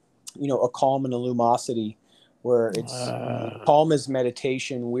a calm and a lumosity, where it's calm is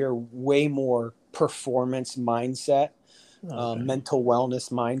meditation. We're way more performance mindset, mental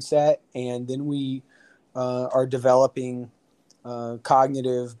wellness mindset. And then we are developing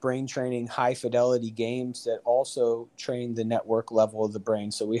cognitive brain training, high fidelity games that also train the network level of the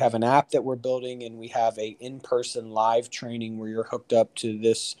brain. So we have an app that we're building, and we have a in-person live training where you're hooked up to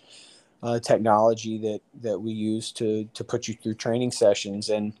this technology that we use to put you through training sessions.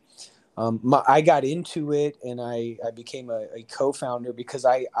 And I got into it, and I became a co-founder because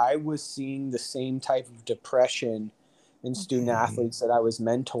I was seeing the same type of depression in student athletes that I was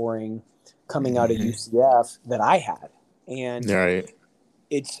mentoring coming out of UCF that I had. And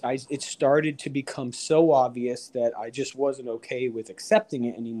it started to become so obvious that I just wasn't okay with accepting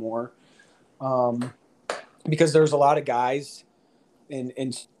it anymore, because there's a lot of guys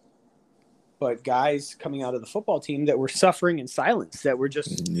but guys coming out of the football team that were suffering in silence, that were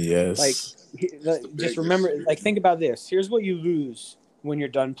just just remember, think about this. Here's what you lose when you're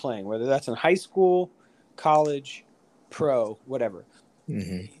done playing, whether that's in high school, college, pro, whatever.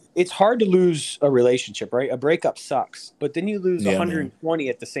 It's hard to lose a relationship, right? A breakup sucks, but then you lose 120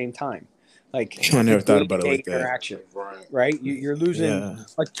 at the same time. Like, I never thought about it like that. Interaction, right? You're losing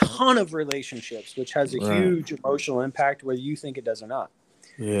a ton of relationships, which has a huge emotional impact, whether you think it does or not.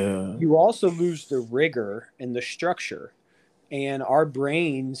 Yeah. You also lose the rigor and the structure. And our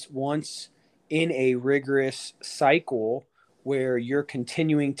brains, once in a rigorous cycle where you're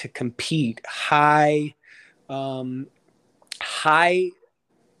continuing to compete, high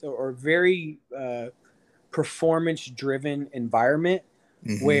or very performance-driven environment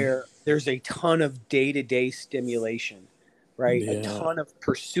where there's a ton of day-to-day stimulation, right? A ton of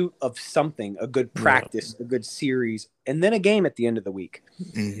pursuit of something, a good practice, a good series, and then a game at the end of the week.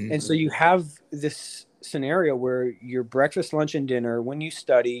 And so you have this scenario where your breakfast, lunch, and dinner, when you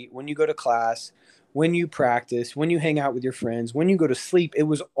study, when you go to class, when you practice, when you hang out with your friends, when you go to sleep, it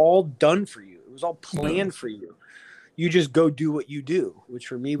was all done for you. It was all planned for you. You just go do what you do, which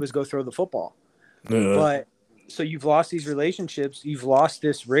for me was go throw the football. But so you've lost these relationships, you've lost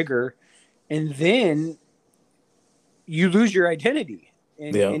this rigor, and then you lose your identity,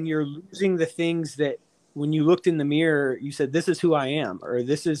 and you're losing the things that when you looked in the mirror, you said, this is who I am, or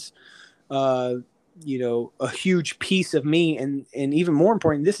this is, a huge piece of me. And even more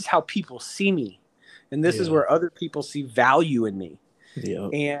important, this is how people see me. And this is where other people see value in me.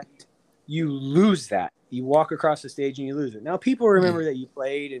 And you lose that. You walk across the stage and you lose it. Now people remember that you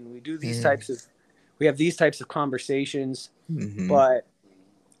played, and we do these we have these types of conversations, but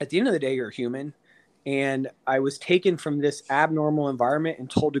at the end of the day, you're a human. And I was taken from this abnormal environment and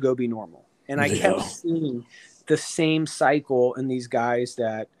told to go be normal. And I kept seeing the same cycle in these guys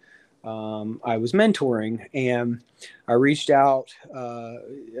that I was mentoring. And I reached out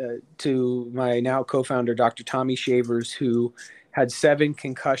to my now co-founder, Dr. Tommy Shavers, who had 7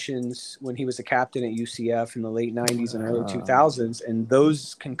 concussions when he was a captain at UCF in the late 90s and early 2000s. And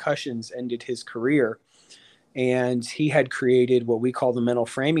those concussions ended his career. And he had created what we call the mental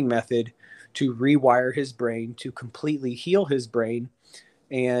framing method to rewire his brain, to completely heal his brain.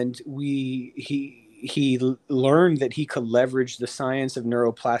 And he learned that he could leverage the science of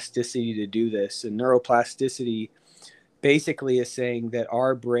neuroplasticity to do this. And neuroplasticity basically is saying that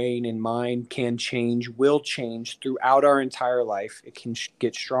our brain and mind can change, will change throughout our entire life. It can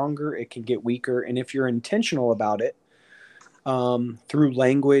get stronger, it can get weaker. And if you're intentional about it, through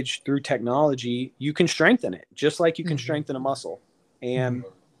language, through technology, you can strengthen it, just like you can strengthen a muscle. And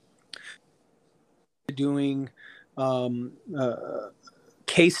doing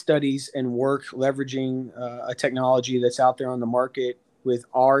case studies and work leveraging a technology that's out there on the market with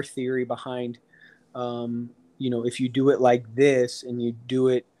our theory behind, if you do it like this and you do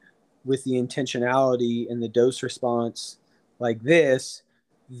it with the intentionality and the dose response like this,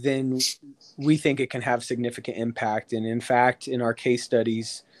 then we think it can have significant impact. And in fact, in our case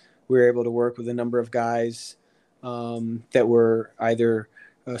studies, we were able to work with a number of guys that were either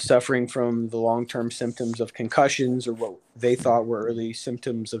suffering from the long-term symptoms of concussions or what they thought were early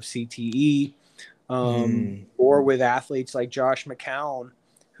symptoms of CTE, or with athletes like Josh McCown,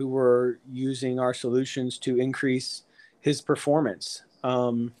 who were using our solutions to increase his performance.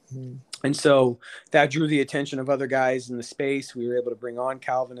 And so that drew the attention of other guys in the space. We were able to bring on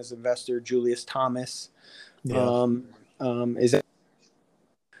Calvin as investor. Julius Thomas is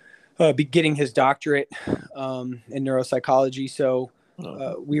getting his doctorate in neuropsychology. So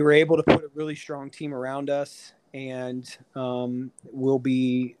we were able to put a really strong team around us, and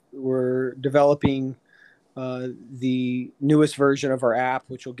we're developing the newest version of our app,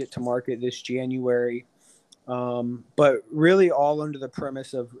 which will get to market this January. But really all under the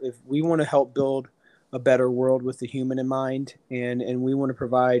premise of, if we want to help build a better world with the human in mind, and we want to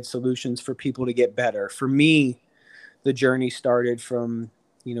provide solutions for people to get better. For me, the journey started from,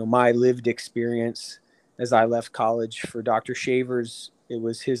 my lived experience as I left college. For Dr. Shavers, it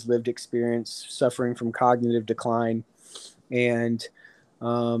was his lived experience suffering from cognitive decline, and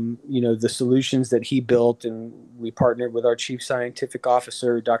the solutions that he built. And we partnered with our chief scientific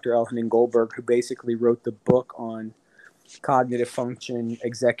officer, Dr. Elhanan Goldberg, who basically wrote the book on cognitive function,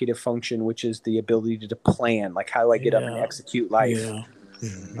 executive function, which is the ability to plan, like how do I get up and execute life.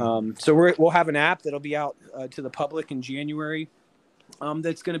 So we'll have an app that'll be out to the public in January.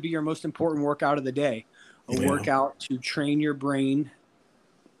 That's going to be your most important workout of the day, a workout to train your brain,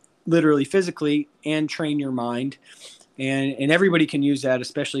 literally physically, and train your mind. And everybody can use that,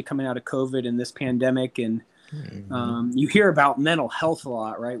 especially coming out of COVID and this pandemic. And you hear about mental health a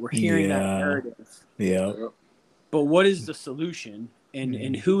lot, right? We're hearing that narrative. Yeah. But what is the solution,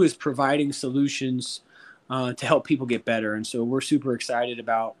 and who is providing solutions to help people get better? And so we're super excited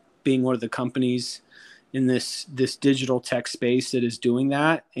about being one of the companies in this digital tech space that is doing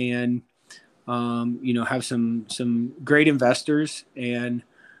that, and have some great investors, and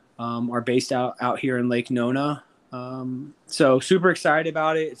are based out here in Lake Nona. So super excited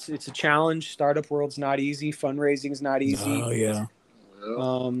about it. It's a challenge. Startup world's not easy. Fundraising is not easy. Oh yeah.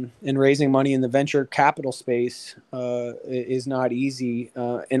 And raising money in the venture capital space is not easy,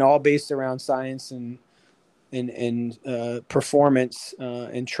 and all based around science and performance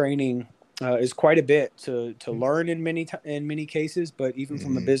and training is quite a bit to learn in many cases. But even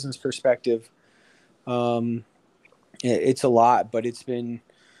from a business perspective, it's a lot. But it's been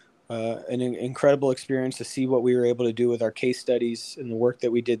an incredible experience to see what we were able to do with our case studies and the work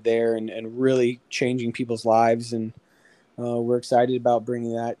that we did there, and really changing people's lives. And we're excited about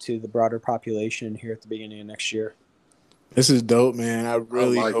bringing that to the broader population here at the beginning of next year. This is dope, man. I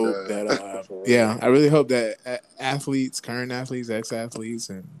really hope that I really hope that athletes, current athletes, ex-athletes,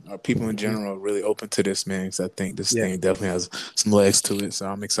 and people in general are really open to this, man, because I think this thing definitely has some legs to it. So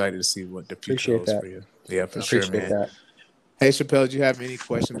I'm excited to see what the future holds for you. Yeah, for sure, man. That. Hey, Chappelle, do you have any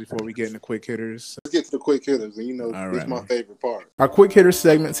questions before we get into quick hitters? Let's get to the quick hitters, and this is my favorite part. Our quick hitter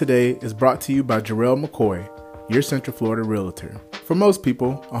segment today is brought to you by Jarrell McCoy, your Central Florida realtor. For most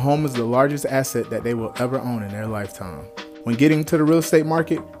people, a home is the largest asset that they will ever own in their lifetime. When getting to the real estate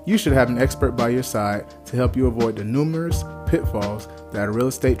market, you should have an expert by your side to help you avoid the numerous pitfalls that a real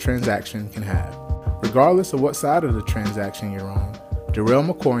estate transaction can have. Regardless of what side of the transaction you're on,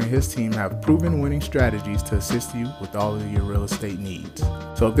 Jarrell McCoy and his team have proven winning strategies to assist you with all of your real estate needs.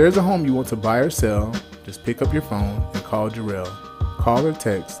 So if there's a home you want to buy or sell, just pick up your phone and call Jarrell. Call or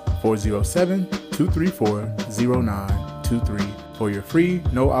text 407-234-0923 for your free,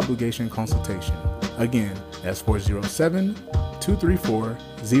 no obligation consultation. Again, that's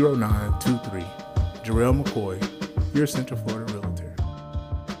 407-234-0923. Jarrell McCoy, your Central Florida realtor.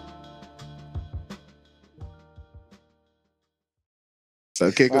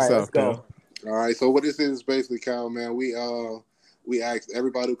 So kick All us right, let's off, go. Cal. All right. So what this is basically, Cal, man, we ask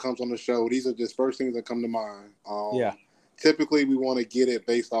everybody who comes on the show. These are just first things that come to mind. Yeah. Typically, we want to get it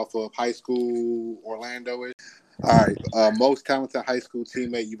based off of high school Orlando-ish. All right. Most talented high school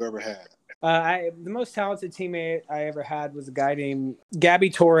teammate you've ever had. The most talented teammate I ever had was a guy named Gabby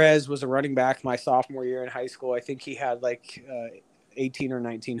Torres. Was a running back my sophomore year in high school. I think he had like 18 or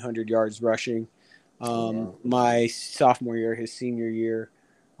 1900 yards rushing. My sophomore year, his senior year,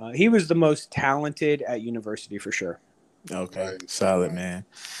 he was the most talented at university for sure. Okay, Right. solid, man.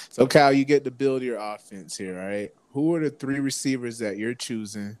 So, Cal, you get to build your offense here, right? Who are the 3 receivers that you're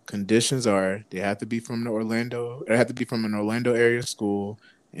choosing? Conditions are they have to be from the Orlando, they have to be from an Orlando area school,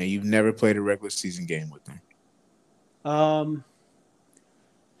 and you've never played a regular season game with them.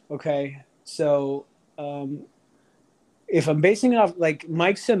 Okay, so if I'm basing it off like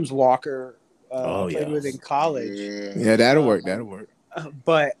Mike Sims Walker, I played with in college. Yeah, that'll work. That'll work.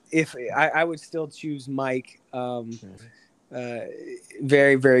 But if I would still choose Mike.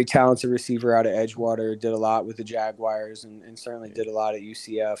 Very, very talented receiver out of Edgewater. Did a lot with the Jaguars and certainly did a lot at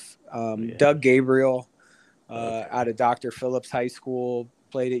UCF. Doug Gabriel out of Dr. Phillips High School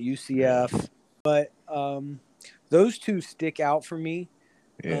played at UCF. But those 2 stick out for me.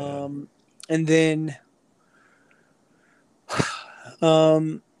 Yeah. And then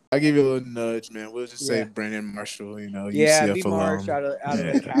I'll give you a little nudge, man. We'll just say Brandon Marshall, UCF UCF Marsh alum. out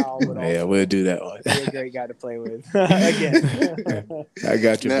of the Cal. Yeah, we'll do that one. Be a great guy to play with. Again. I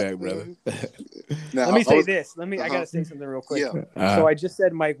got your back, brother. Let me say this. I got to say something real quick. Yeah. So I just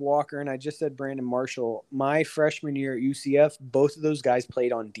said Mike Walker and I just said Brandon Marshall. My freshman year at UCF, both of those guys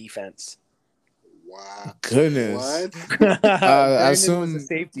played on defense. Wow. Goodness. Brandon I assume was a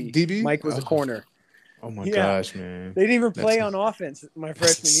safety. DB? Mike was a corner. Oh my gosh, man. They didn't even play on offense my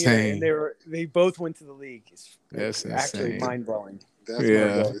freshman year, and they both went to the league. It's actually mind blowing.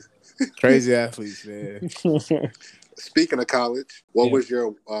 That's crazy athletes, man. Speaking of college, what was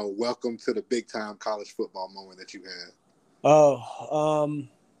your welcome to the big time college football moment that you had?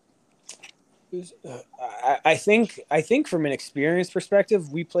 I think from an experience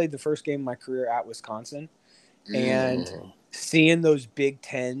perspective, we played the first game of my career at Wisconsin, and seeing those Big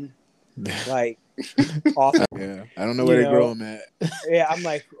Ten like awesome. Yeah, I don't know where they grow them at. Yeah, I'm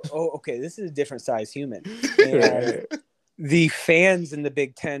like, oh, okay, this is a different size human. And the fans in the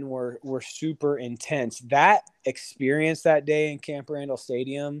Big Ten were super intense. That experience that day in Camp Randall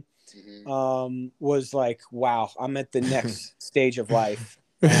Stadium was like, wow, I'm at the next stage of life.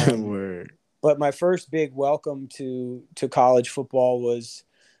 Word. But my first big welcome to college football was,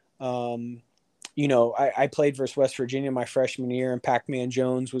 I played versus West Virginia my freshman year, and Pac-Man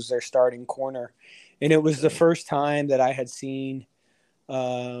Jones was their starting corner. And it was the first time that I had seen,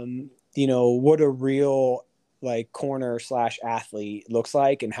 what a real like corner / athlete looks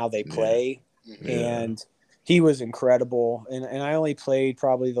like and how they play. Yeah. And he was incredible. And I only played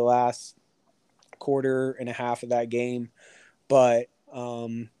probably the last quarter and a half of that game, but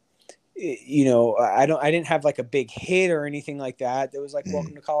I didn't have like a big hit or anything like that. That was like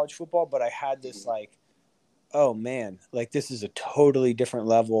welcome to college football, but I had this like, oh man, like this is a totally different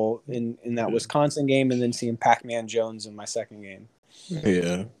level in that Wisconsin game, and then seeing Pac-Man Jones in my second game.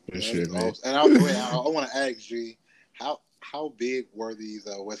 Yeah, for sure, man. And I want to ask G, how big were these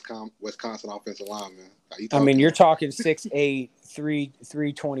Wisconsin offensive linemen? You're talking 6'8",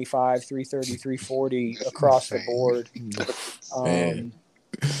 325, 330, 340 across the board. And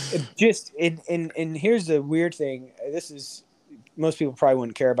here's the weird thing. Most people probably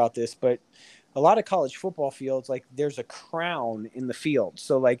wouldn't care about this, but a lot of college football fields, like there's a crown in the field.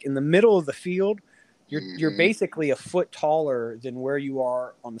 So like in the middle of the field, you're basically a foot taller than where you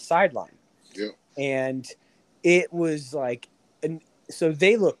are on the sideline. Yeah. And it was like, so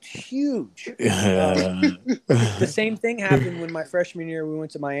they looked huge. The same thing happened when my freshman year, we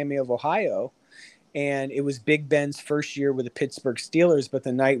went to Miami of Ohio, and it was Big Ben's first year with the Pittsburgh Steelers. But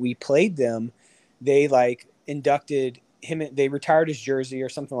the night we played them, they like inducted him. They retired his jersey or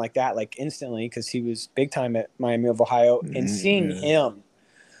something like that, like instantly, because he was big time at Miami of Ohio. And seeing him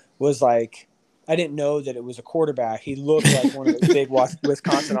was like, I didn't know that it was a quarterback. He looked like one of those big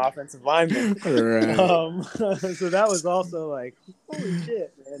Wisconsin offensive linemen. Right. So that was also like, holy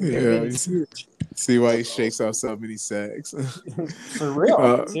shit, man. Yeah, see why he shakes off so many sacks. For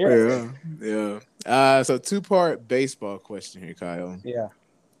real. Yeah. So 2-part baseball question here, Kyle. Yeah.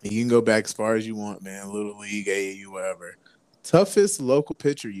 You can go back as far as you want, man. Little League, AAU, whatever. Toughest local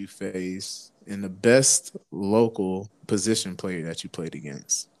pitcher you face and the best local position player that you played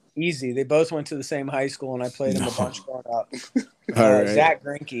against. Easy. They both went to the same high school, and I played him a bunch growing up. All right. Zach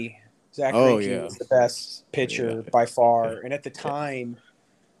Greinke. Zach Greinke was the best pitcher by far. And at the time,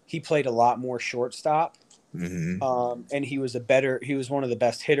 he played a lot more shortstop. And he was one of the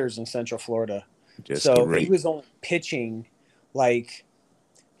best hitters in Central Florida. He was only pitching like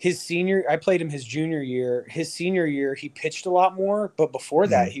I played him his junior year. His senior year, he pitched a lot more, but before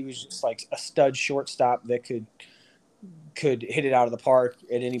that, he was just like a stud shortstop that could hit it out of the park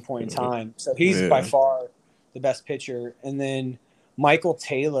at any point in time. So he's by far the best pitcher. And then Michael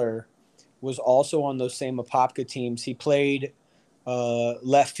Taylor was also on those same Apopka teams. He played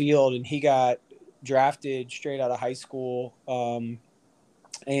left field, and he got drafted straight out of high school.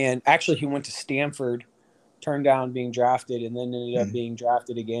 And actually he went to Stanford, turned down being drafted, and then ended up being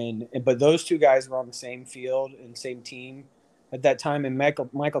drafted again. But those two guys were on the same field and same team at that time. And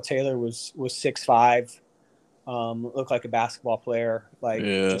Michael Taylor was 6'5", looked like a basketball player,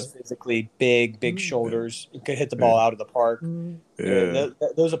 just physically big shoulders, could hit the ball out of the park.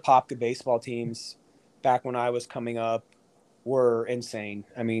 Those Apopka baseball teams back when I was coming up were insane.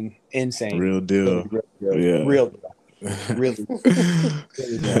 I mean, insane. Real deal. Real deal. Really.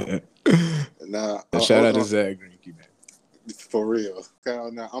 Now, shout out to Zach Greinke, man. For real.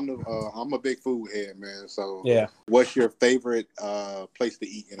 Now, I'm a big food head, man. So, what's your favorite place to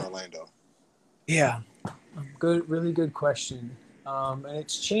eat in Orlando? Yeah, really good question. And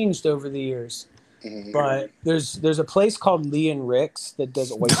it's changed over the years. But there's a place called Lee and Rick's that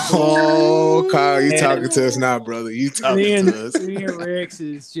does oysters. Oh, Kyle, you talking to us now, brother? You talking to us? Lee and Rick's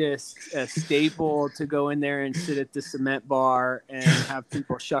is just a staple to go in there and sit at the cement bar and have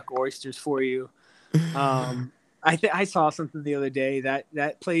people shuck oysters for you. I saw something the other day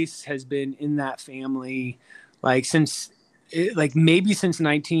that place has been in that family maybe since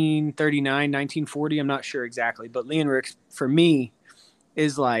 1939, 1940. I'm not sure exactly, but Lee and Rick's for me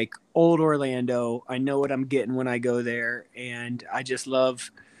is like old Orlando. I know what I'm getting when I go there, and I just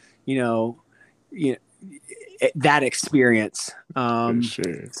love, that experience.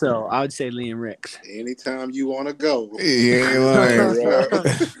 Sure. So I would say Lee and Rick's. Anytime you want to go. You ain't lying, bro.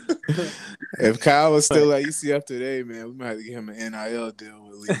 If Kyle was still at UCF today, man, we might have to give him an NIL deal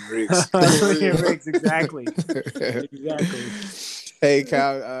with Lee and Rick's. Lee and Rick's, exactly. Exactly. Hey,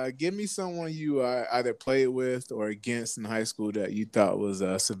 Kyle, give me someone you either played with or against in high school that you thought was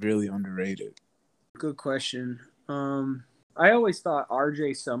severely underrated. Good question. I always thought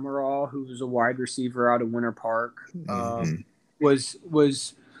RJ Summerall, who was a wide receiver out of Winter Park, was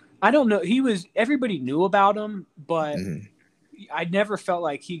I don't know. Everybody knew about him, but I never felt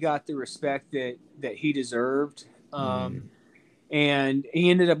like he got the respect that he deserved. And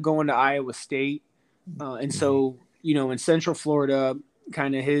he ended up going to Iowa State. And so, in Central Florida,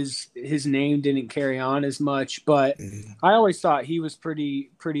 kind of his name didn't carry on as much, but I always thought he was pretty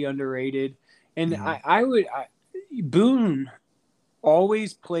underrated. And Boone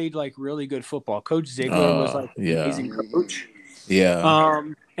always played like really good football. Coach Ziegler was like an amazing coach. Yeah.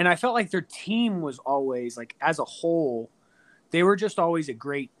 And I felt like their team was always like, as a whole, they were just always a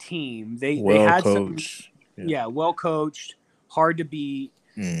great team. They had coached. Well coached, hard to beat.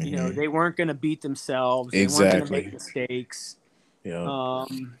 They weren't going to beat themselves. They weren't going to make mistakes. Yeah.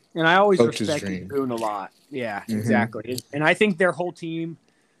 And I always respected Boone a lot. Yeah, exactly. And I think their whole team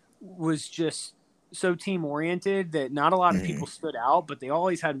was just so team oriented that not a lot of people stood out, but they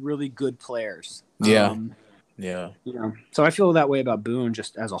always had really good players. Yeah. So I feel that way about Boone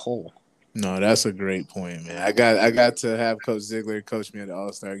just as a whole. No, that's a great point, man. I got to have Coach Ziegler coach me at the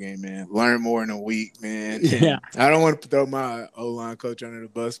All-Star game, man. Learn more in a week, man. Yeah. I don't want to throw my O-line coach under the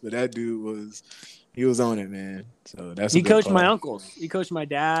bus, but that dude was on it, man. So he coached my uncles. He coached my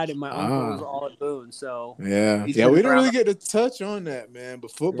dad and my uncles all at Boone. So we didn't really get to touch on that, man.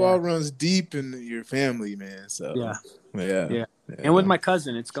 But football runs deep in your family, man. So yeah. And with my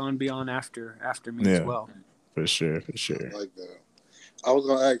cousin, it's gone beyond after me as well. For sure. I like that. I was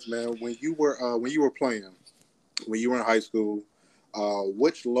gonna ask, man, when you were playing, when you were in high school,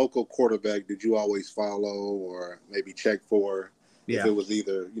 which local quarterback did you always follow or maybe check for? If it was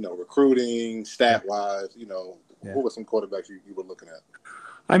either recruiting, stat wise, what were some quarterbacks you were looking at?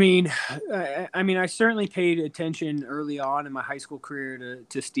 I mean, I certainly paid attention early on in my high school career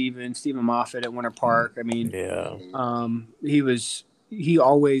to Stephen Moffitt at Winter Park. I mean, he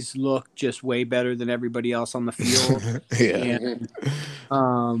always looked just way better than everybody else on the field.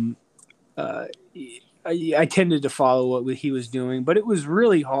 I tended to follow what he was doing, but it was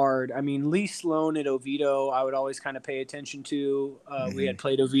really hard. I mean, Lee Sloan at Oviedo, I would always kind of pay attention to. We had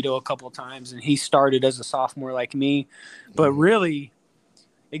played Oviedo a couple of times, and he started as a sophomore like me. But really,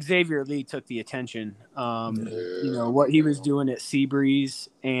 Xavier Lee took the attention. What he was doing at Seabreeze.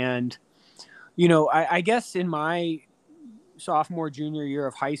 And, I guess in my sophomore, junior year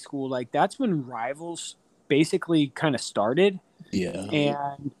of high school, like that's when rivals basically kind of started. Yeah.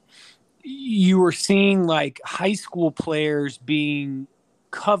 And you were seeing like high school players being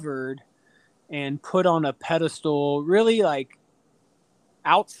covered and put on a pedestal, really like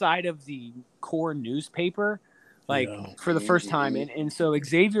outside of the core newspaper, like for the first time. And so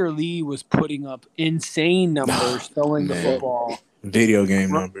Xavier Lee was putting up insane numbers throwing the football. Video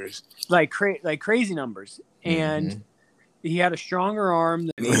game numbers. Like crazy numbers. And he had a stronger arm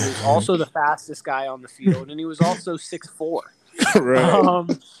than he was also the fastest guy on the field, and he was also 6'4".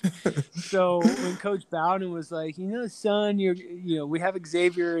 Right. So when Coach Bowden was like, son, we have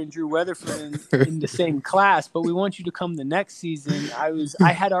Xavier and Drew Weatherford in the same class, but we want you to come the next season.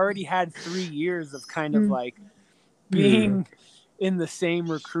 I had already had 3 years of kind of like being in the same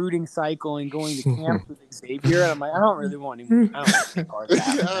recruiting cycle and going to camp with Xavier. And I'm like, I don't really want any part of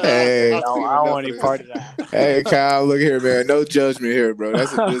that. Hey, I don't want any part of that. Hey, Kyle, look here, man. No judgment here, bro.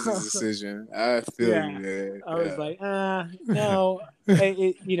 That's a business decision. I feel you, man. I was like, no.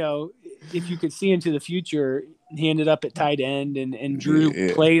 If you could see into the future, he ended up at tight end, and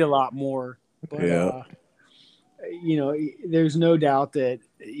Drew played a lot more. But, there's no doubt that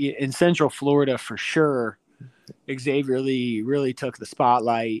in Central Florida, for sure, Xavier Lee really took the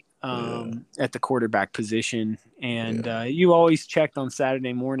spotlight at the quarterback position. And you always checked on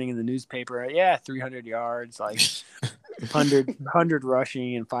Saturday morning in the newspaper, 300 yards, like 100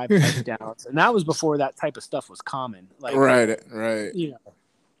 rushing and 5 touchdowns. And that was before that type of stuff was common. Like, right. That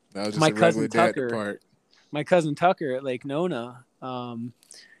was just my cousin Tucker. My cousin Tucker at Lake Nona,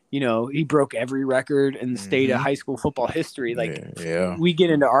 he broke every record in the state of high school football history. Like, we get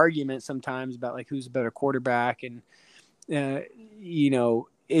into arguments sometimes about like who's a better quarterback, and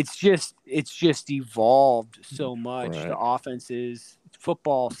it's just evolved so much. The offenses,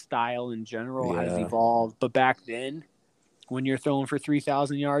 football style in general has evolved. But back then, when you're throwing for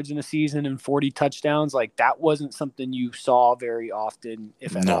 3,000 yards in a season and 40 touchdowns, like that wasn't something you saw very often,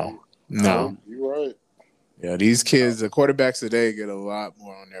 if at all. No, you're right. Yeah, these kids, the quarterbacks today get a lot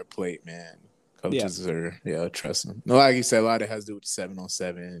more on their plate, man. Coaches are, trust them. Like you said, a lot of it has to do with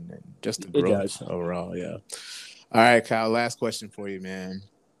 7-on-7 and just the growth overall, All right, Kyle, last question for you, man.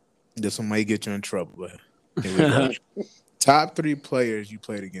 This one might get you in trouble, but here we go. Top 3 players you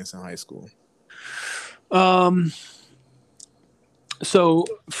played against in high school. So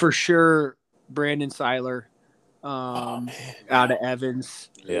for sure, Brandon Seiler, out of Evans.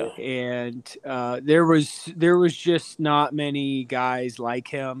 And there was just not many guys like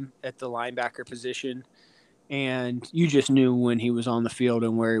him at the linebacker position, and you just knew when he was on the field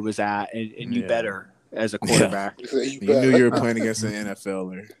and where he was at, and you better as a quarterback. You knew you were playing against an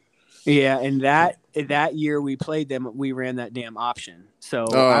NFLer. Yeah, and that year we played them, we ran that damn option. So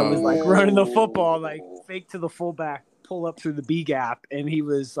I was like running the football, like fake to the fullback, pull up through the B gap, and he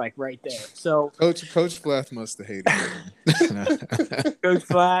was like right there. So Coach Flath must have hated him. Coach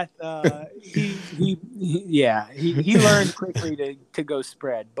Flath, he learned quickly to go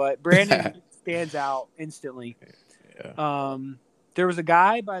spread, but Brandon stands out instantly. There was a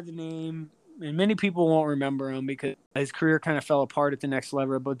guy by the name, and many people won't remember him because his career kind of fell apart at the next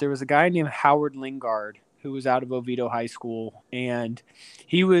level, but there was a guy named Howard Lingard who was out of Oviedo High School, and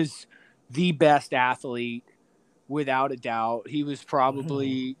he was the best athlete without a doubt. He was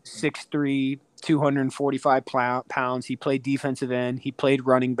probably 6'3", 245 pounds. He played defensive end. He played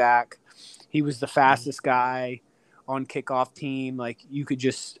running back. He was the fastest guy on kickoff team. Like I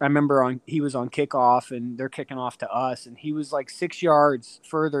remember he was on kickoff and they're kicking off to us, and he was like 6 yards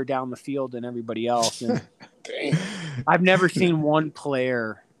further down the field than everybody else. And I've never seen one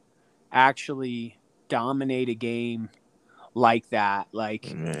player actually dominate a game like that,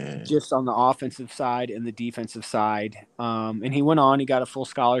 just on the offensive side and the defensive side. And he went on, he got a full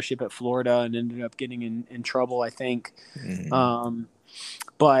scholarship at Florida and ended up getting in trouble, I think.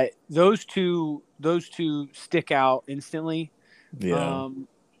 But those two stick out instantly. And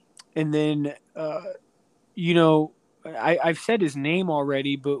then, I've said his name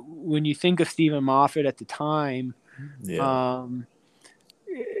already, but when you think of Stephen Moffitt at the time, he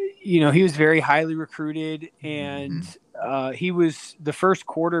was very highly recruited, and he was the first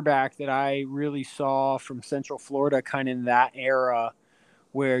quarterback that I really saw from Central Florida kind of in that era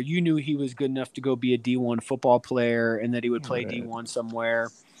where you knew he was good enough to go be a D1 football player and that he would play D1 somewhere.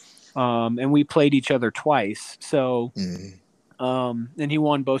 And we played each other twice. So, and he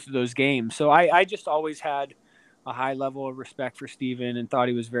won both of those games. So I just always had a high level of respect for Steven and thought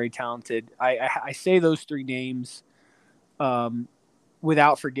he was very talented. I say those 3 names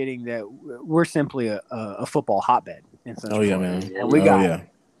without forgetting that we're simply a football hotbed in Central Florida. Man. And we got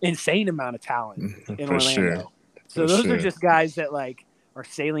insane amount of talent in Orlando. Sure. So those are just guys that are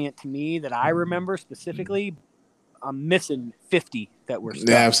salient to me that I remember specifically. missing 50 that we're stuck.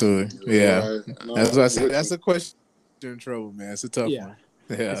 Yeah, absolutely. Yeah. Right. No, That's what I said. That's a question. You're in trouble, man. It's a tough one. Yeah.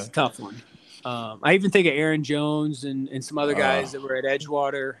 It's a tough one. I even think of Aaron Jones and some other guys that were at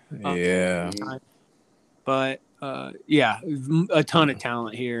Edgewater. Yeah. But a ton of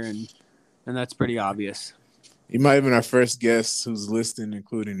talent here, and that's pretty obvious. You might have been our first guest who's listening,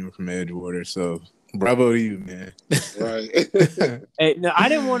 including him from Edgewater. So bravo to you, man. Right. Hey, no, I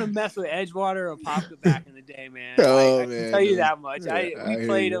didn't want to mess with Edgewater or Popka back in the day, man. I can tell you that much. I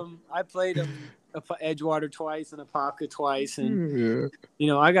played him Edgewater twice and a Popka twice, and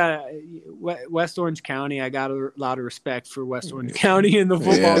I got West Orange County. I got a lot of respect for West Orange County and the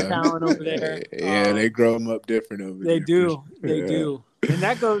football talent over there. Yeah, they grow them up different over there. They do, and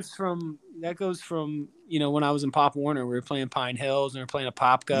that goes from when I was in Pop Warner, we were playing Pine Hills and we were playing a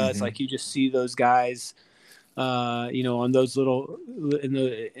Popka. It's like you just see those guys, on those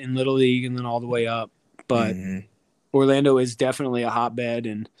in Little League and then all the way up. But Orlando is definitely a hotbed,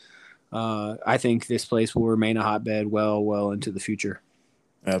 and I think this place will remain a hotbed well into the future.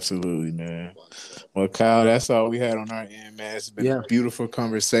 Absolutely, man. Well, Kyle, that's all we had on our end, man. It's been a beautiful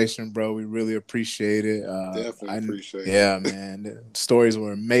conversation, bro. We really appreciate it. Definitely appreciate it. Yeah, man. The stories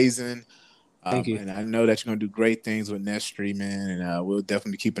were amazing. Thank you. And I know that you're going to do great things with Nestry, man. And we'll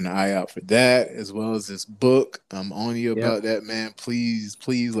definitely keep an eye out for that, as well as this book. I'm on you about that, man. Please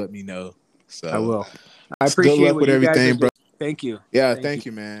let me know. So I will. I appreciate good luck with everything, bro. Thank you. Yeah, thank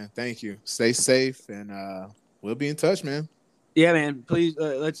you, man. Thank you. Stay safe, and we'll be in touch, man. Yeah, man. Please,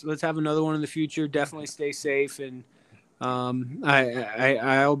 let's have another one in the future. Definitely stay safe, and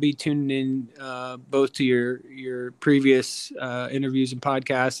I'll be tuning in both to your previous interviews and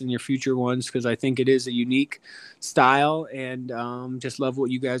podcasts and your future ones, because I think it is a unique style, and just love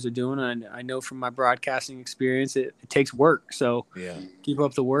what you guys are doing. And I know from my broadcasting experience, it takes work. So keep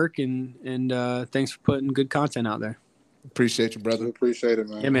up the work, and thanks for putting good content out there. Appreciate you, brother. Appreciate it,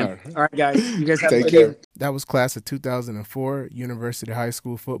 man. Yeah, man. All right, guys. You guys have a Take good care. day. That was class of 2004 University High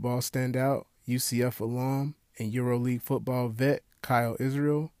School football standout, UCF alum, and EuroLeague football vet Kyle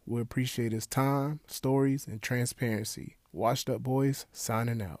Israel. We appreciate his time, stories, and transparency. Washed Up Boys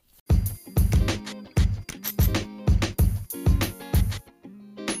signing out.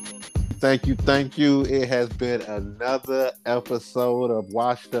 Thank you. It has been another episode of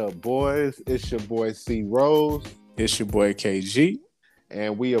Washed Up Boys. It's your boy C Rose. It's your boy KG.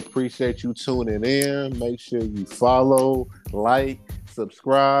 And we appreciate you tuning in. Make sure you follow, like,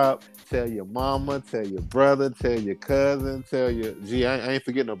 subscribe. Tell your mama, tell your brother, tell your cousin, I ain't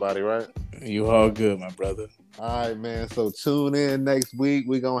forgetting nobody, right? You all good, my brother. All right, man. So tune in next week.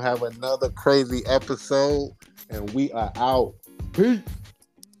 We're going to have another crazy episode, and we are out. Peace.